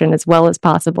function as well as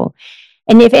possible.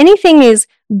 And if anything is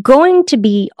going to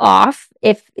be off,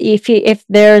 if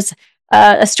there's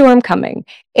a storm coming,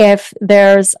 if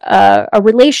there's a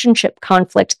relationship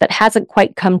conflict that hasn't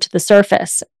quite come to the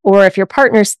surface, or if your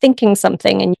partner's thinking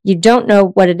something and you don't know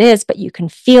what it is, but you can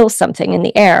feel something in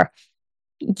the air,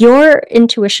 your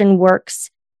intuition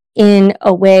works in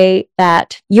a way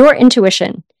that your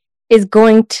intuition is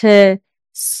going to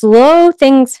slow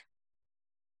things.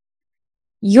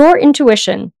 Your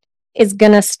intuition is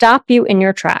going to stop you in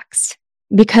your tracks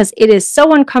because it is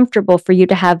so uncomfortable for you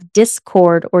to have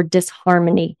discord or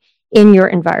disharmony in your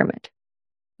environment.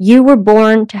 You were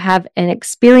born to have an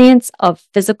experience of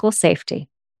physical safety.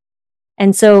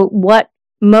 And so what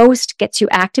most gets you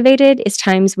activated is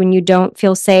times when you don't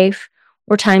feel safe,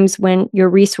 or times when your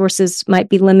resources might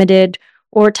be limited,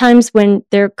 or times when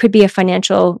there could be a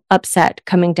financial upset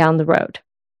coming down the road.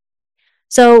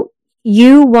 So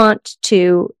you want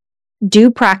to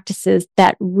do practices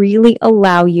that really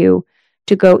allow you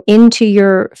to go into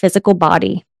your physical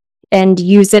body and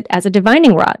use it as a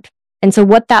divining rod. And so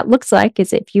what that looks like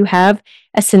is if you have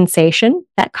a sensation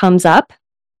that comes up,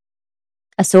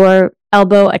 a sore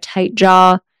elbow, a tight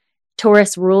jaw.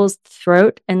 Taurus rules the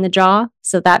throat and the jaw,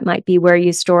 so that might be where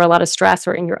you store a lot of stress,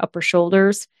 or in your upper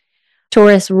shoulders.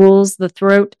 Taurus rules the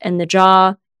throat and the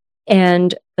jaw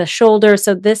and the shoulder,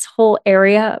 so this whole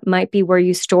area might be where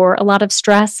you store a lot of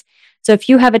stress. So if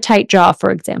you have a tight jaw, for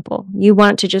example, you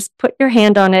want to just put your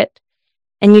hand on it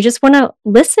and you just want to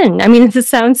listen. I mean, this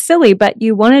sounds silly, but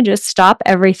you want to just stop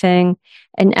everything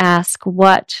and ask,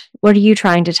 what are you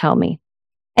trying to tell me?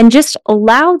 And just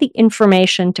allow the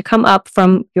information to come up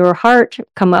from your heart,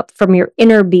 come up from your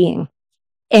inner being.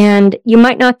 And you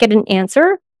might not get an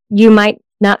answer. You might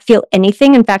not feel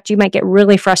anything. In fact, you might get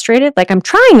really frustrated. Like,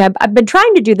 I've been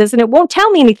trying to do this and it won't tell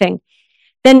me anything.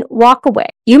 Then walk away.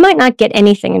 You might not get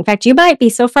anything. In fact, you might be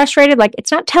so frustrated, like,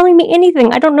 it's not telling me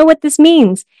anything. I don't know what this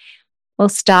means. Well,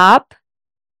 stop,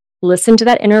 listen to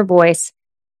that inner voice,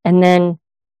 and then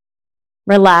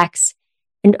relax.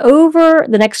 And over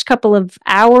the next couple of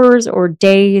hours or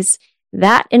days,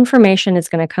 that information is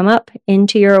going to come up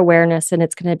into your awareness, and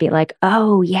it's going to be like,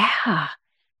 oh yeah,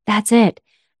 that's it.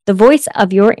 The voice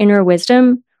of your inner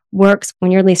wisdom works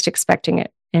when you're least expecting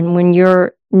it and when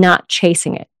you're not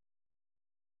chasing it.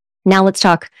 Now let's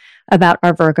talk about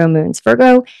our Virgo moons.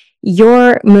 Virgo,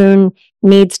 your moon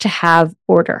needs to have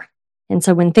order. And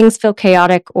so when things feel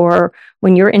chaotic, or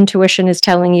when your intuition is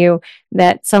telling you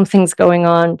that something's going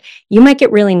on, you might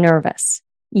get really nervous.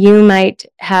 You might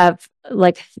have,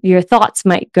 like, your thoughts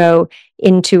might go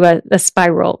into a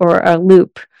spiral or a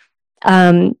loop.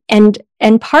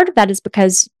 And part of that is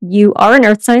because you are an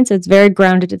earth sign, so it's very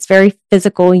grounded, it's very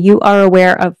physical. You are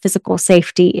aware of physical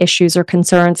safety issues or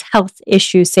concerns, health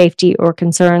issues, safety or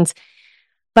concerns.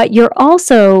 But your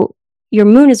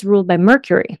moon is ruled by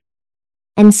Mercury.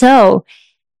 And so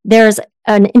there's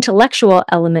an intellectual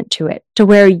element to it, to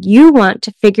where you want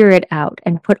to figure it out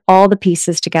and put all the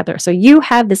pieces together. So you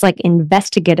have this like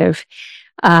investigative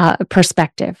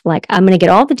perspective, like, I'm going to get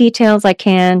all the details I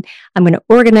can. I'm going to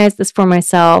organize this for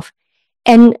myself.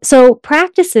 And so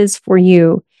practices for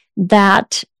you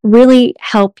that really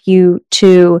help you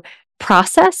to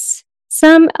process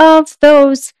some of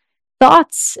those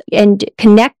thoughts and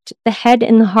connect the head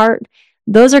and the heart,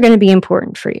 those are going to be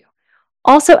important for you.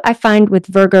 Also, I find with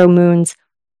Virgo moons,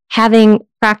 having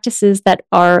practices that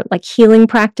are like healing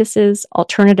practices,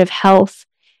 alternative health,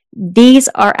 these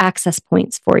are access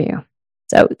points for you.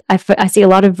 So I see a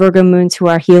lot of Virgo moons who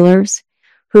are healers,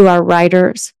 who are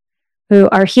writers, who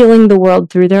are healing the world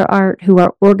through their art, who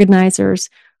are organizers,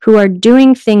 who are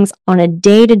doing things on a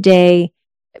day-to-day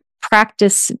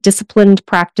practice, disciplined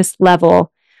practice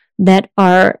level that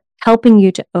are helping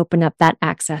you to open up that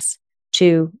access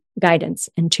to guidance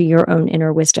and to your own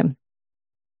inner wisdom.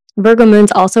 Virgo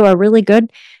moons also are really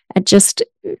good at just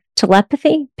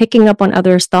telepathy, picking up on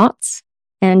others' thoughts,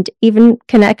 and even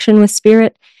connection with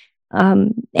spirit,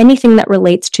 anything that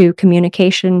relates to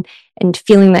communication and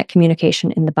feeling that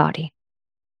communication in the body.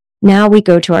 Now we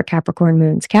go to our Capricorn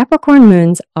moons. Capricorn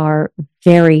moons are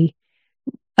very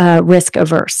risk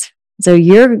averse. So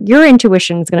your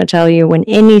intuition is going to tell you when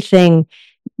anything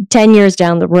 10 years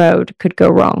down the road could go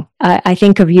wrong. I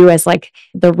think of you as like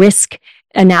the risk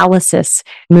analysis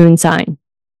moon sign.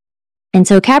 And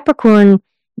so Capricorn,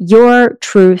 your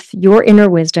truth, your inner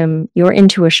wisdom, your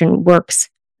intuition works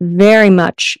very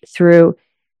much through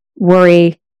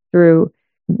worry, through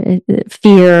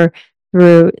fear,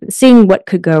 through seeing what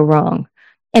could go wrong.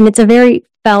 And it's a very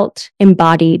felt,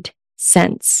 embodied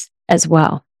sense as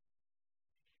well.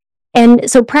 And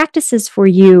so practices for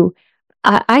you,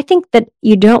 I think that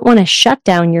you don't want to shut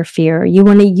down your fear. You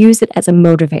want to use it as a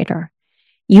motivator.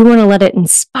 You want to let it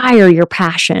inspire your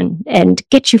passion and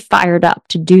get you fired up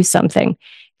to do something.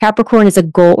 Capricorn is a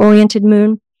goal-oriented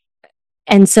moon.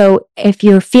 And so if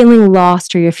you're feeling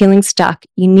lost or you're feeling stuck,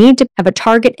 you need to have a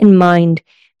target in mind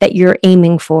that you're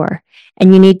aiming for.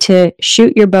 And you need to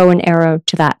shoot your bow and arrow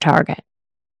to that target.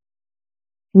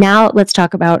 Now let's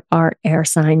talk about our air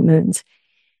sign moons.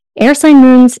 Air sign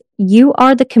moons, you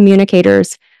are the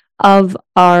communicators of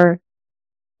our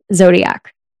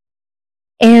zodiac.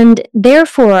 And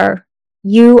therefore,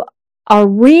 you are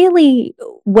really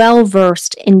well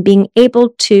versed in being able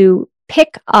to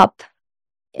pick up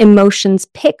emotions,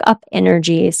 pick up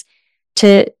energies.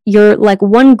 You're like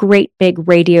one great big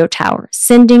radio tower,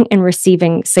 sending and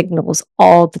receiving signals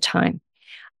all the time.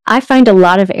 I find a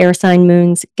lot of air sign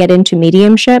moons get into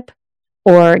mediumship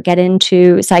or get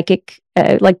into psychic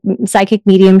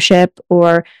mediumship,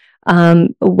 or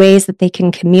ways that they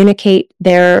can communicate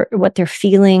what they're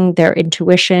feeling, their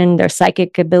intuition, their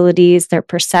psychic abilities, their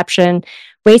perception,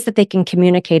 ways that they can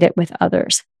communicate it with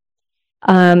others.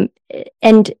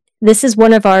 And this is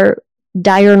one of our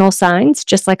diurnal signs,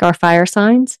 just like our fire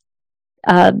signs.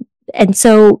 And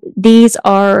so these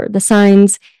are the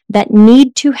signs that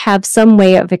need to have some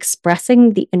way of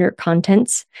expressing the inner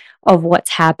contents of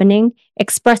what's happening,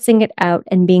 expressing it out,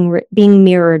 and being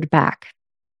mirrored back.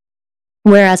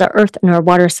 Whereas our earth and our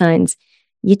water signs,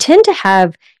 you tend to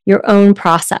have your own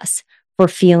process for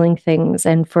feeling things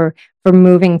and for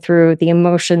moving through the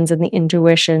emotions and the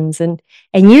intuitions. And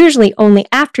usually only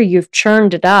after you've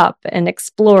churned it up and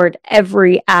explored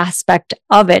every aspect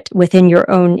of it within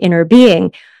your own inner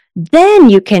being, then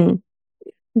you can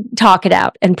talk it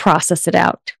out and process it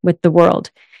out with the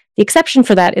world. The exception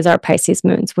for that is our Pisces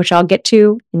moons, which I'll get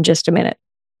to in just a minute.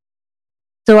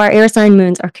 So our air sign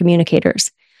moons are communicators.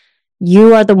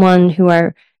 You are the one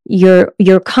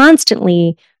you're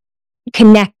constantly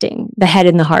connecting the head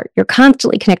and the heart. You're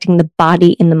constantly connecting the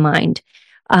body and the mind.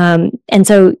 And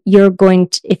so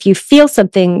if you feel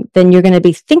something, then you're going to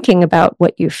be thinking about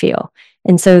what you feel.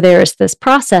 And so there's this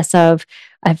process of,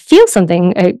 I feel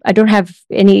something. I don't have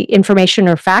any information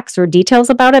or facts or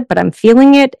details about it, but I'm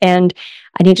feeling it, and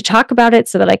I need to talk about it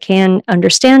so that I can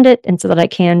understand it and so that I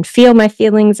can feel my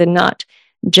feelings and not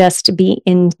just be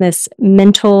in this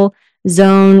mental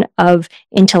zone of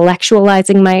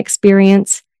intellectualizing my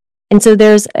experience. And so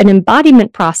there's an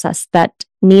embodiment process that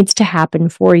needs to happen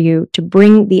for you to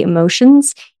bring the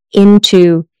emotions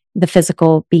into the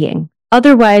physical being.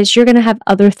 Otherwise, you're going to have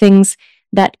other things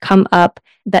that come up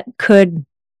that could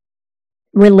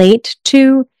relate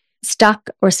to stuck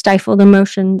or stifled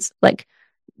emotions, like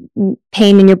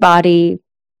pain in your body,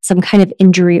 some kind of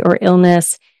injury or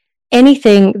illness,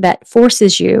 anything that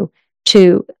forces you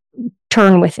to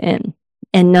turn within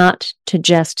and not to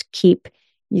just keep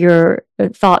your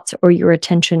thoughts or your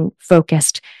attention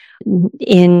focused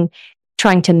in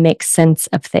trying to make sense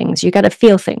of things. You got to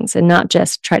feel things and not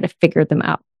just try to figure them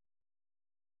out.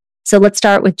 So let's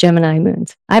start with Gemini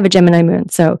moons. I have a Gemini moon.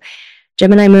 So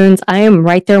Gemini moons, I am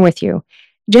right there with you.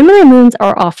 Gemini moons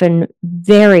are often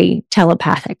very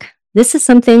telepathic. This is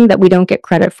something that we don't get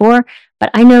credit for, but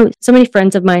I know so many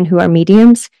friends of mine who are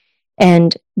mediums,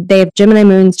 and they have Gemini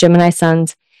moons, Gemini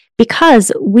suns,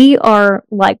 because we are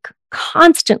like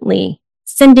constantly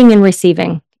sending and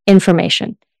receiving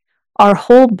information. Our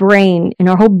whole brain and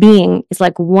our whole being is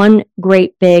like one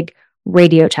great big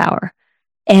radio tower.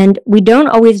 And we don't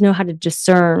always know how to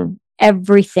discern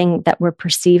everything that we're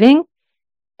perceiving.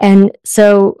 And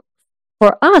so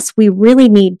for us, we really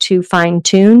need to fine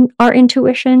tune our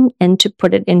intuition and to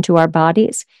put it into our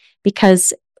bodies,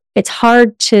 because it's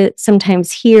hard to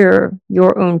sometimes hear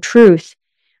your own truth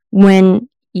when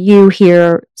you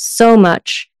hear so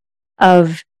much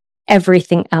of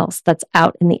everything else that's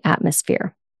out in the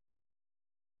atmosphere.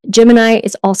 Gemini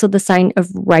is also the sign of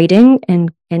writing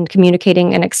and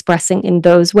communicating and expressing in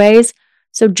those ways.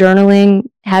 So journaling,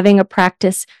 having a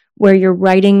practice where you're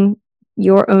writing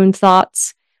your own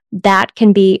thoughts, that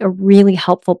can be a really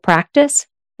helpful practice.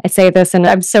 I say this, and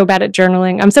I'm so bad at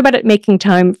journaling. I'm so bad at making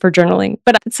time for journaling,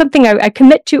 but it's something I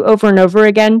commit to over and over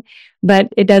again,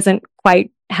 but it doesn't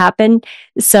quite happen.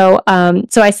 So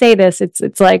I say this,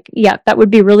 it's like, yeah, that would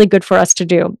be really good for us to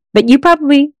do. But you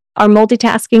probably are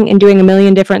multitasking and doing a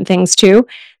million different things too.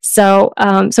 So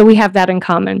we have that in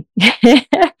common.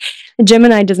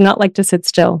 Gemini does not like to sit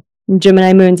still.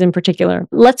 Gemini moons in particular.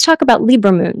 Let's talk about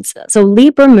Libra moons. So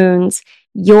Libra moons,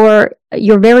 you're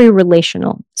very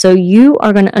relational. So you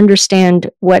are going to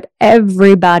understand what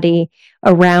everybody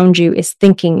around you is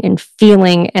thinking and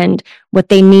feeling and what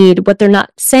they need, what they're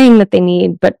not saying that they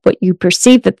need, but what you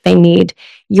perceive that they need.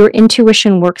 Your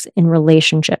intuition works in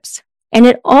relationships. And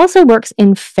it also works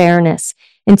in fairness.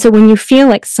 And so when you feel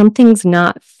like something's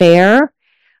not fair,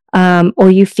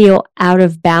 or you feel out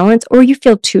of balance, or you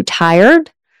feel too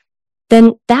tired,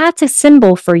 then that's a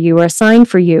symbol for you or a sign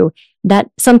for you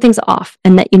that something's off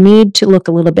and that you need to look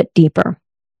a little bit deeper.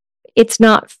 It's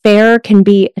not fair can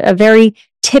be a very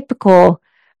typical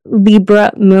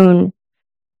Libra moon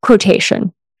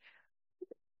quotation.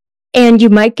 And you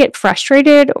might get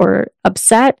frustrated or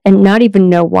upset and not even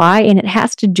know why. And it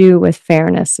has to do with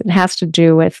fairness. It has to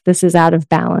do with this is out of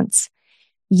balance.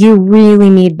 You really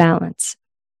need balance.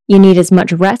 You need as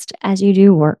much rest as you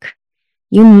do work.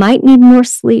 You might need more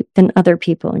sleep than other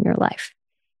people in your life.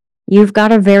 You've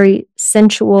got a very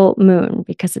sensual moon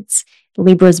because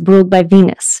Libra is ruled by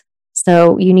Venus.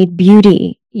 So you need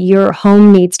beauty. Your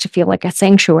home needs to feel like a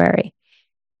sanctuary.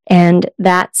 And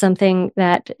that's something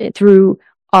that through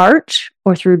art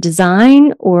or through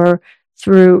design or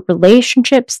through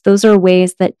relationships, those are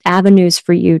ways that avenues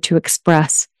for you to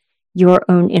express your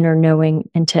own inner knowing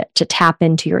and to tap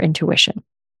into your intuition.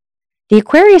 The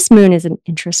Aquarius moon is an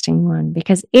interesting one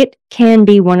because it can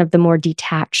be one of the more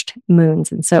detached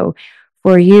moons. And so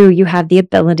for you, you have the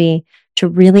ability to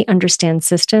really understand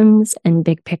systems and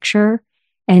big picture.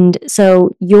 And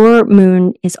so your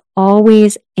moon is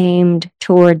always aimed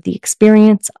toward the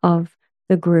experience of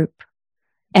the group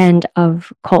and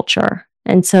of culture.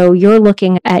 And so you're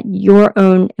looking at your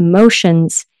own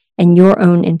emotions and your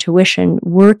own intuition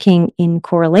working in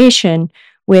correlation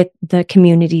with the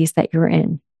communities that you're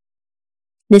in.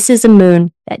 This is a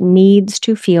moon that needs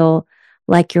to feel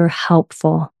like you're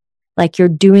helpful, like you're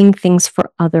doing things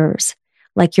for others,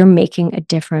 like you're making a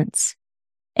difference.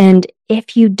 And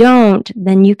if you don't,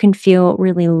 then you can feel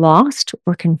really lost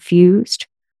or confused.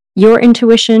 Your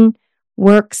intuition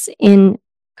works in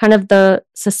kind of the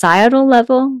societal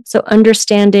level. So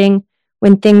understanding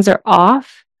when things are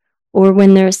off or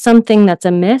when there's something that's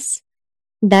amiss,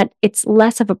 that it's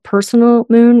less of a personal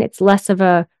moon. It's less of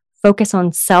a focus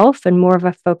on self and more of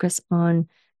a focus on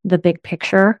the big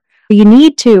picture. You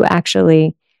need to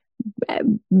actually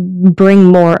bring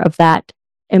more of that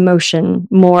emotion,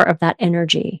 more of that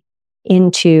energy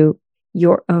into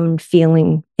your own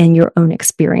feeling and your own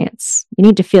experience. You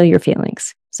need to feel your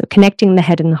feelings. So connecting the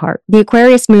head and the heart. The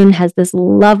Aquarius moon has this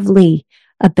lovely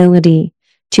ability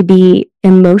to be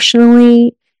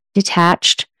emotionally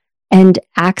detached and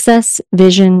access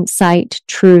vision, sight,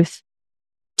 truth,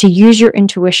 to use your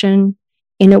intuition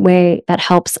in a way that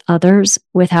helps others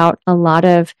without a lot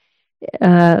of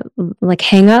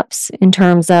hang-ups in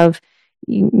terms of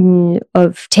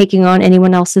taking on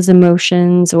anyone else's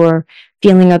emotions or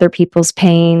feeling other people's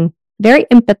pain. Very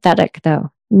empathetic,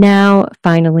 though. Now,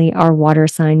 finally, our water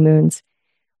sign moons.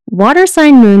 Water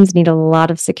sign moons need a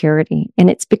lot of security, and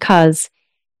it's because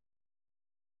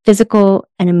physical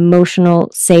and emotional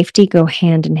safety go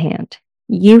hand in hand.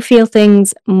 You feel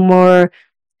things more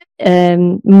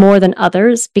than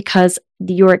others because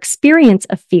your experience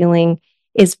of feeling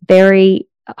is very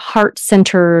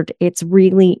heart-centered. It's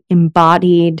really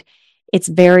embodied. It's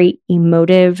very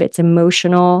emotive. It's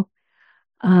emotional.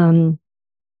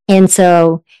 And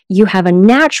so you have a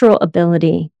natural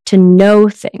ability to know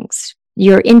things.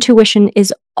 Your intuition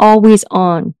is always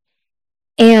on.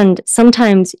 And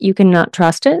sometimes you cannot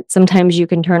trust it. Sometimes you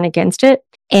can turn against it.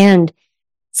 And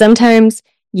sometimes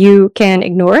you can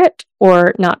ignore it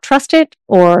or not trust it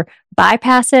or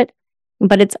bypass it.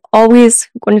 But it's always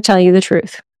going to tell you the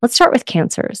truth. Let's start with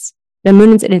Cancers. The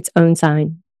moon is in its own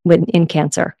sign in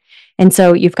Cancer. And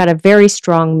so you've got a very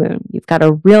strong moon. You've got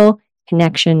a real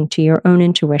connection to your own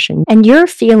intuition. And you're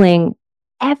feeling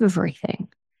everything.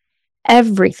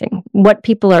 What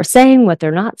people are saying, what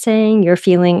they're not saying. You're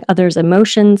feeling others'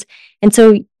 emotions. And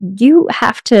so you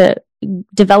have to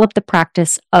develop the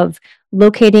practice of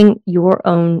locating your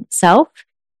own self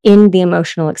in the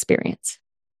emotional experience,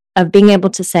 of being able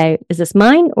to say, is this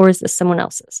mine or is this someone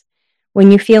else's?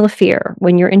 When you feel a fear,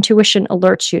 when your intuition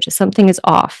alerts you to something is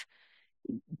off,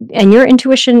 and your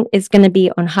intuition is going to be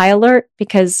on high alert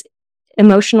because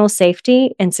emotional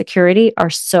safety and security are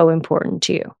so important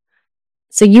to you.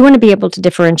 So you want to be able to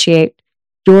differentiate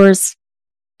yours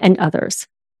and others.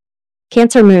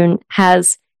 Cancer moon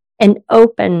has an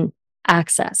open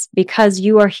access because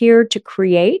you are here to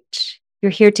create,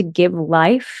 you're here to give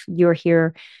life, you're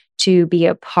here to be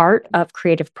a part of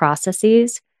creative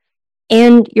processes.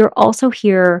 And you're also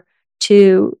here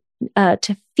to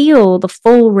feel the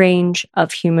full range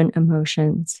of human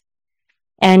emotions.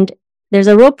 And there's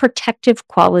a real protective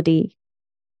quality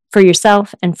for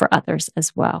yourself and for others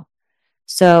as well.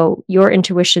 So your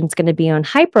intuition is going to be on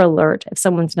hyper alert if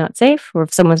someone's not safe, or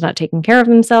if someone's not taking care of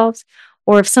themselves,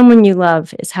 or if someone you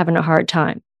love is having a hard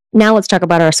time. Now let's talk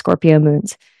about our Scorpio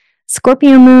moons.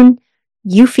 Scorpio moon,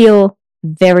 you feel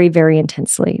very, very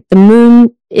intensely. The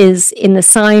moon is in the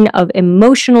sign of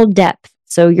emotional depth.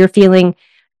 So you're feeling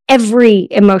every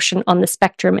emotion on the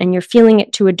spectrum, and you're feeling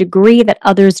it to a degree that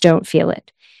others don't feel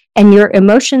it. And your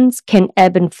emotions can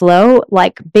ebb and flow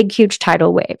like big, huge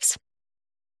tidal waves.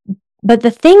 But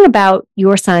the thing about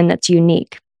your sign that's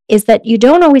unique is that you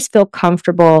don't always feel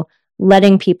comfortable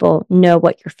letting people know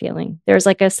what you're feeling. There's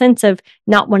like a sense of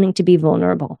not wanting to be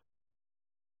vulnerable.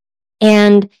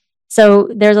 And so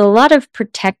there's a lot of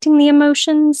protecting the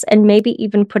emotions and maybe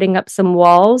even putting up some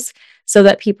walls so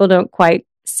that people don't quite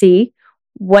see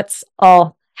what's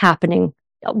all happening,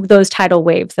 those tidal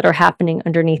waves that are happening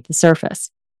underneath the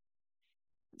surface.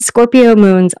 Scorpio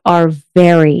moons are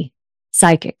very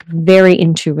psychic, very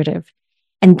intuitive,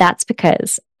 and that's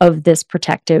because of this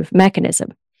protective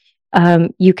mechanism.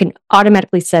 You can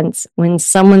automatically sense when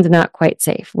someone's not quite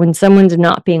safe, when someone's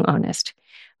not being honest.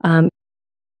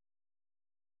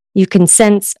 You can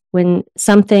sense when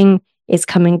something is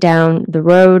coming down the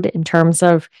road in terms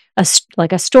of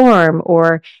like a storm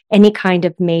or any kind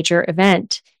of major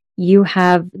event. You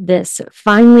have this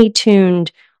finely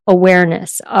tuned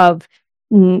awareness of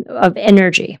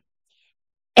energy.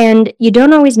 And you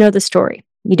don't always know the story.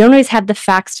 You don't always have the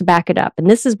facts to back it up. And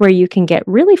this is where you can get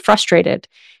really frustrated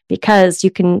because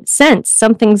you can sense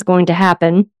something's going to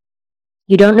happen.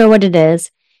 You don't know what it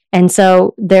is. And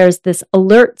so there's this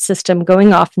alert system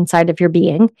going off inside of your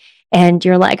being. And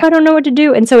you're like, I don't know what to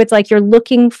do. And so it's like you're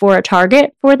looking for a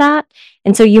target for that.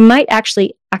 And so you might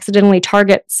actually accidentally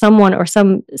target someone or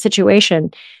some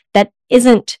situation that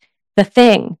isn't the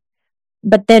thing.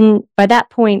 But then by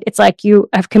that point, it's like you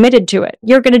have committed to it.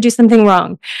 You're going to do something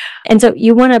wrong. And so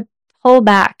you want to pull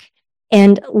back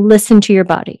and listen to your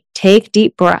body. Take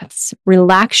deep breaths,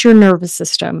 relax your nervous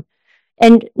system,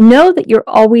 and know that you're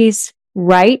always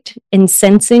right in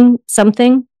sensing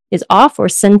something is off or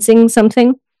sensing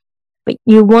something. But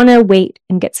you want to wait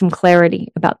and get some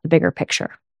clarity about the bigger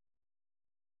picture.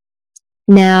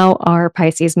 Now, our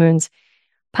Pisces moons.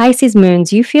 Pisces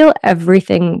moons, you feel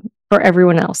everything for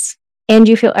everyone else. And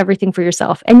you feel everything for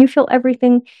yourself. And you feel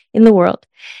everything in the world.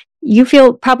 You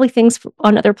feel probably things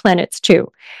on other planets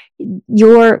too.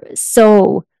 You're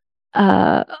so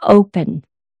open.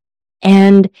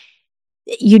 And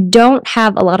you don't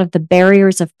have a lot of the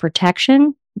barriers of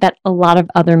protection that a lot of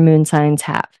other moon signs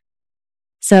have.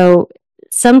 So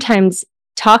sometimes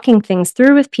talking things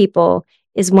through with people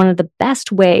is one of the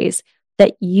best ways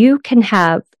that you can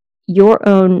have your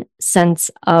own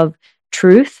sense of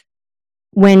truth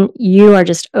when you are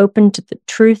just open to the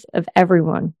truth of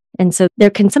everyone. And so there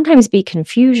can sometimes be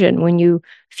confusion when you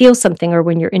feel something or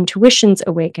when your intuition's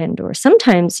awakened, or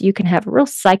sometimes you can have real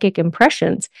psychic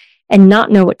impressions and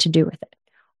not know what to do with it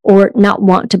or not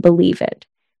want to believe it.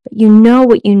 But you know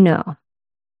what you know.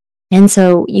 And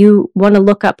so you want to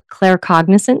look up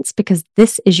claircognizance because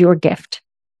this is your gift.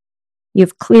 You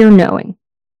have clear knowing.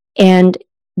 And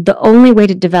the only way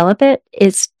to develop it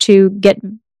is to get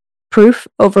proof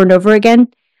over and over again.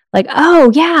 Like,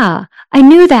 oh yeah, I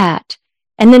knew that.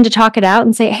 And then to talk it out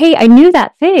and say, hey, I knew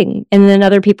that thing. And then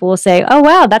other people will say, oh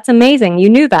wow, that's amazing. You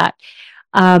knew that.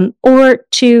 Or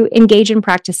to engage in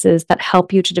practices that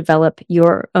help you to develop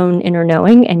your own inner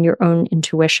knowing and your own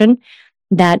intuition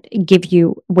that give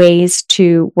you ways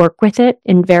to work with it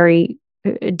in very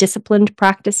disciplined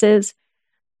practices.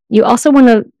 You also want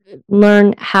to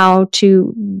learn how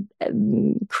to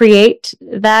create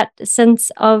that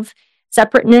sense of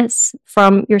separateness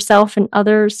from yourself and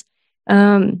others.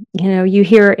 You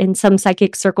hear in some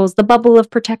psychic circles, the bubble of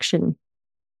protection.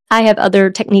 I have other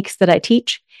techniques that I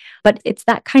teach, but it's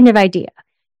that kind of idea.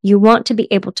 You want to be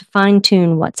able to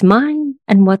fine-tune what's mine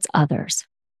and what's others.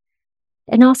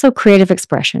 And also creative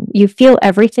expression. You feel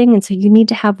everything, and so you need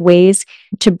to have ways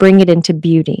to bring it into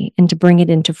beauty and to bring it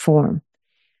into form.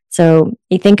 So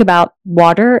you think about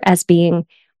water as being,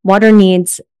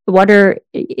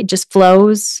 it just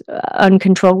flows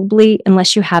uncontrollably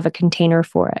unless you have a container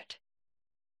for it.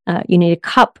 You need a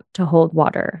cup to hold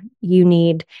water. You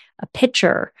need a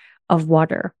pitcher of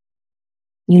water.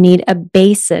 You need a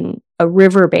basin, a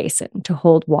river basin to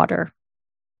hold water,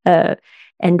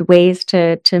 and ways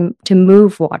to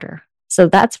move water. So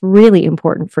that's really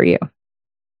important for you.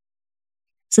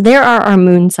 So there are our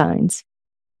moon signs.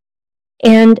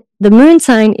 And the moon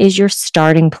sign is your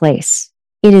starting place.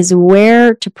 It is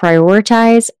where to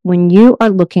prioritize when you are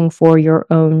looking for your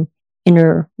own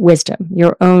inner wisdom,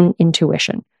 your own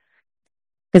intuition.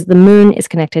 Because the moon is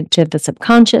connected to the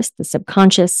subconscious. The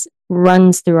subconscious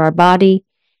runs through our body,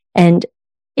 and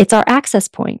it's our access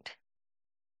point.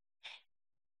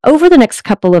 Over the next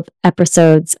couple of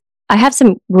episodes, I have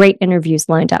some great interviews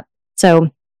lined up.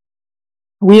 So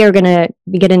we are going to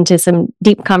get into some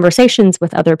deep conversations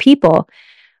with other people.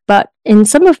 But in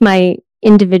some of my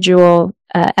individual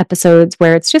episodes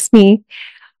where it's just me,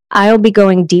 I'll be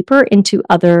going deeper into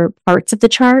other parts of the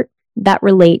chart that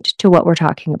relate to what we're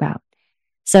talking about.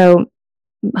 So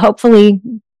hopefully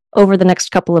over the next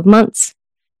couple of months,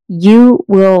 you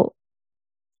will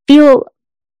feel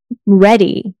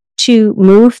ready to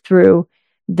move through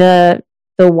the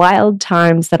wild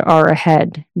times that are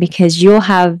ahead, because you'll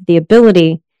have the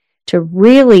ability to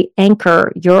really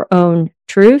anchor your own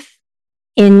truth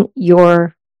in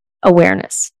your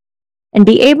awareness and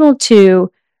be able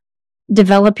to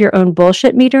develop your own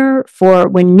bullshit meter for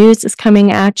when news is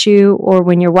coming at you, or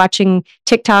when you're watching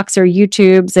TikToks or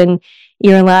YouTubes and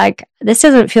you're like, this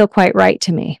doesn't feel quite right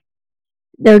to me.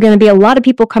 There are going to be a lot of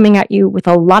people coming at you with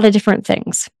a lot of different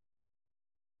things.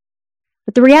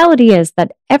 But the reality is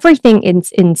that everything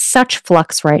is in such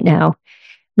flux right now.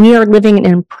 We are living in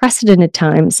unprecedented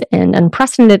times and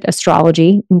unprecedented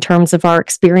astrology in terms of our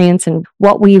experience and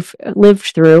what we've lived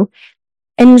through.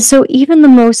 And so even the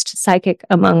most psychic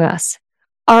among us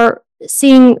are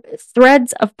seeing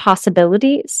threads of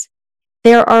possibilities.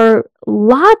 There are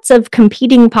lots of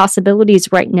competing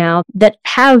possibilities right now that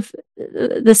have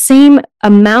the same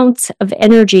amount of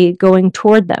energy going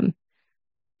toward them.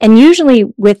 And usually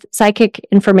with psychic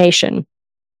information,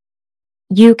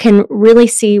 you can really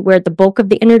see where the bulk of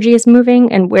the energy is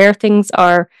moving and where things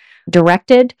are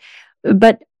directed.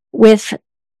 But with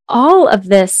all of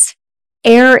this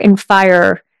air and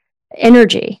fire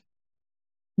energy,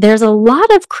 there's a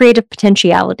lot of creative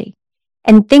potentiality,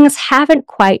 and things haven't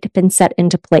quite been set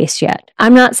into place yet.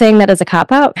 I'm not saying that as a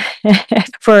cop-out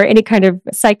for any kind of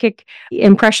psychic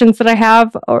impressions that I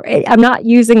have, or I'm not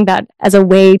using that as a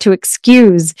way to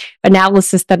excuse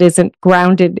analysis that isn't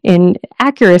grounded in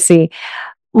accuracy.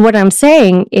 What I'm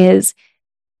saying is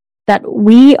that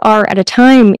we are at a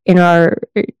time in our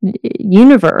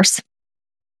universe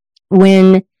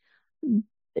when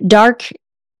dark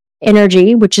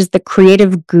energy, which is the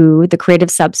creative goo, the creative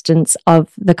substance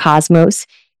of the cosmos,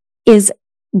 is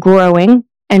growing,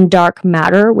 and dark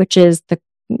matter, which is the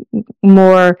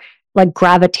more like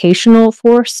gravitational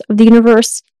force of the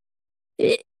universe,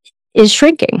 is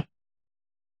shrinking.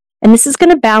 And this is going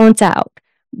to balance out.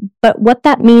 But what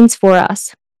that means for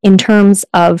us in terms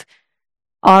of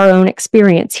our own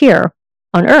experience here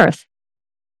on Earth,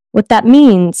 what that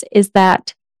means is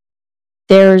that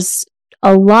there's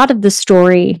a lot of the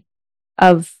story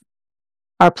of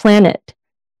our planet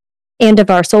and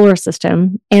of our solar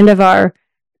system and of our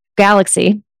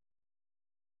galaxy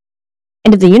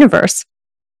and of the universe.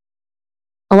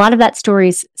 A lot of that story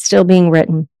is still being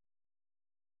written.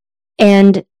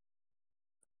 And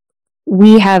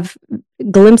we have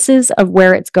glimpses of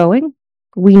where it's going.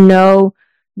 We know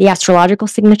the astrological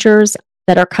signatures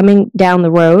that are coming down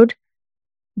the road,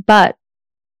 but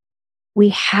we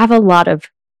have a lot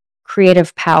of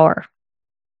creative power,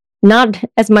 not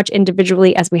as much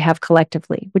individually as we have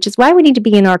collectively, which is why we need to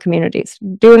be in our communities,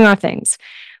 doing our things.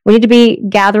 We need to be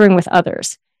gathering with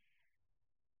others,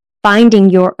 finding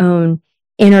your own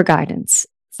inner guidance,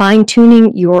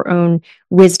 fine-tuning your own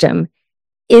wisdom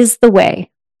is the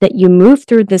way that you move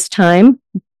through this time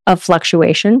of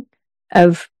fluctuation,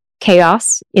 of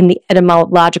chaos in the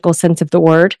etymological sense of the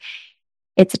word.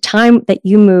 It's a time that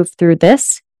you move through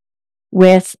this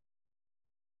with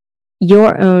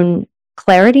your own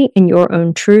clarity and your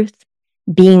own truth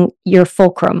being your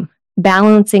fulcrum,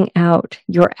 balancing out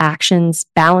your actions,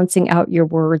 balancing out your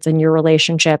words and your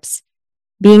relationships,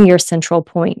 being your central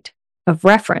point of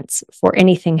reference for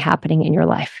anything happening in your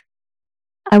life.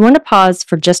 I want to pause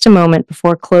for just a moment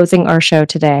before closing our show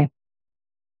today.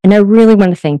 And I really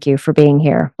want to thank you for being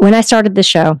here. When I started the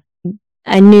show,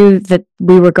 I knew that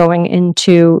we were going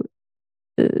into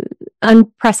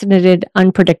unprecedented,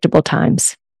 unpredictable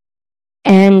times.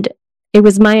 And it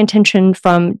was my intention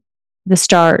from the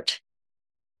start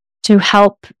to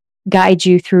help guide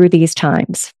you through these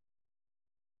times.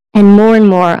 And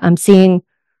more, I'm seeing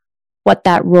what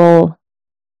that role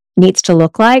needs to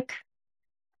look like.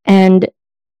 And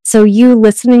so you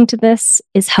listening to this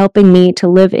is helping me to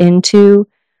live into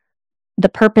the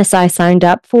purpose I signed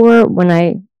up for when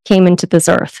I came into this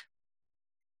earth.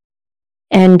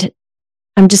 And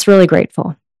I'm just really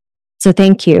grateful. So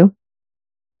thank you.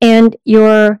 And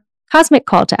your cosmic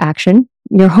call to action,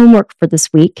 your homework for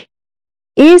this week,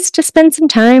 is to spend some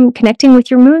time connecting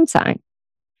with your moon sign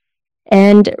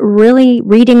and really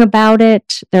reading about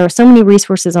it. There are so many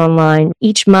resources online.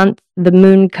 Each month, the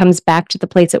moon comes back to the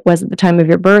place it was at the time of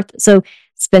your birth. So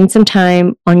spend some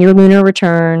time on your lunar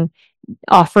return,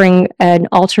 offering an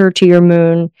altar to your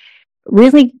moon.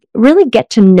 Really, really get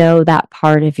to know that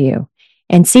part of you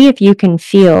and see if you can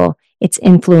feel its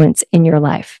influence in your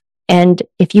life and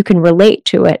if you can relate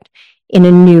to it in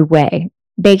a new way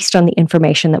based on the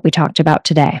information that we talked about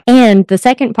today. And the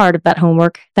second part of that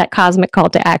homework, that cosmic call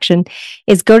to action,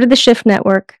 is go to the Shift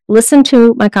Network, listen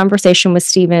to my conversation with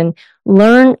Stephen,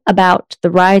 learn about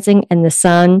the rising and the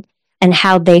sun and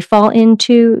how they fall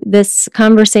into this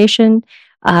conversation.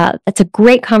 It's a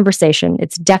great conversation.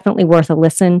 It's definitely worth a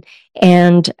listen.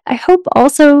 And I hope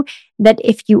also that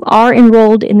if you are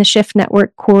enrolled in the Shift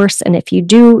Network course, and if you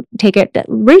do take it,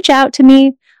 reach out to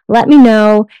me, let me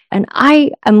know. And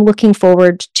I am looking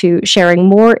forward to sharing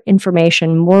more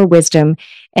information, more wisdom,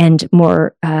 and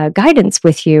more guidance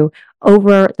with you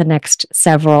over the next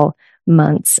several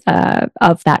months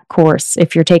of that course,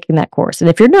 if you're taking that course. And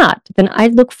if you're not, then I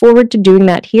look forward to doing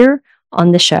that here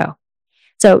on the show.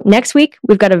 So next week,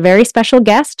 we've got a very special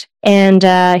guest, and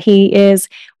he is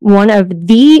one of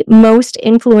the most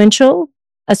influential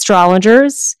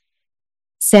astrologers.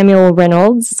 Samuel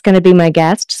Reynolds is going to be my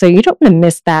guest, so you don't want to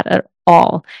miss that at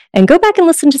all. And go back and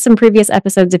listen to some previous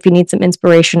episodes if you need some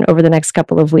inspiration over the next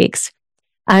couple of weeks.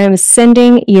 I am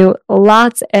sending you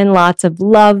lots and lots of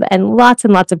love and lots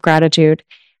of gratitude.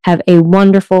 Have a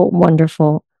wonderful,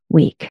 wonderful week.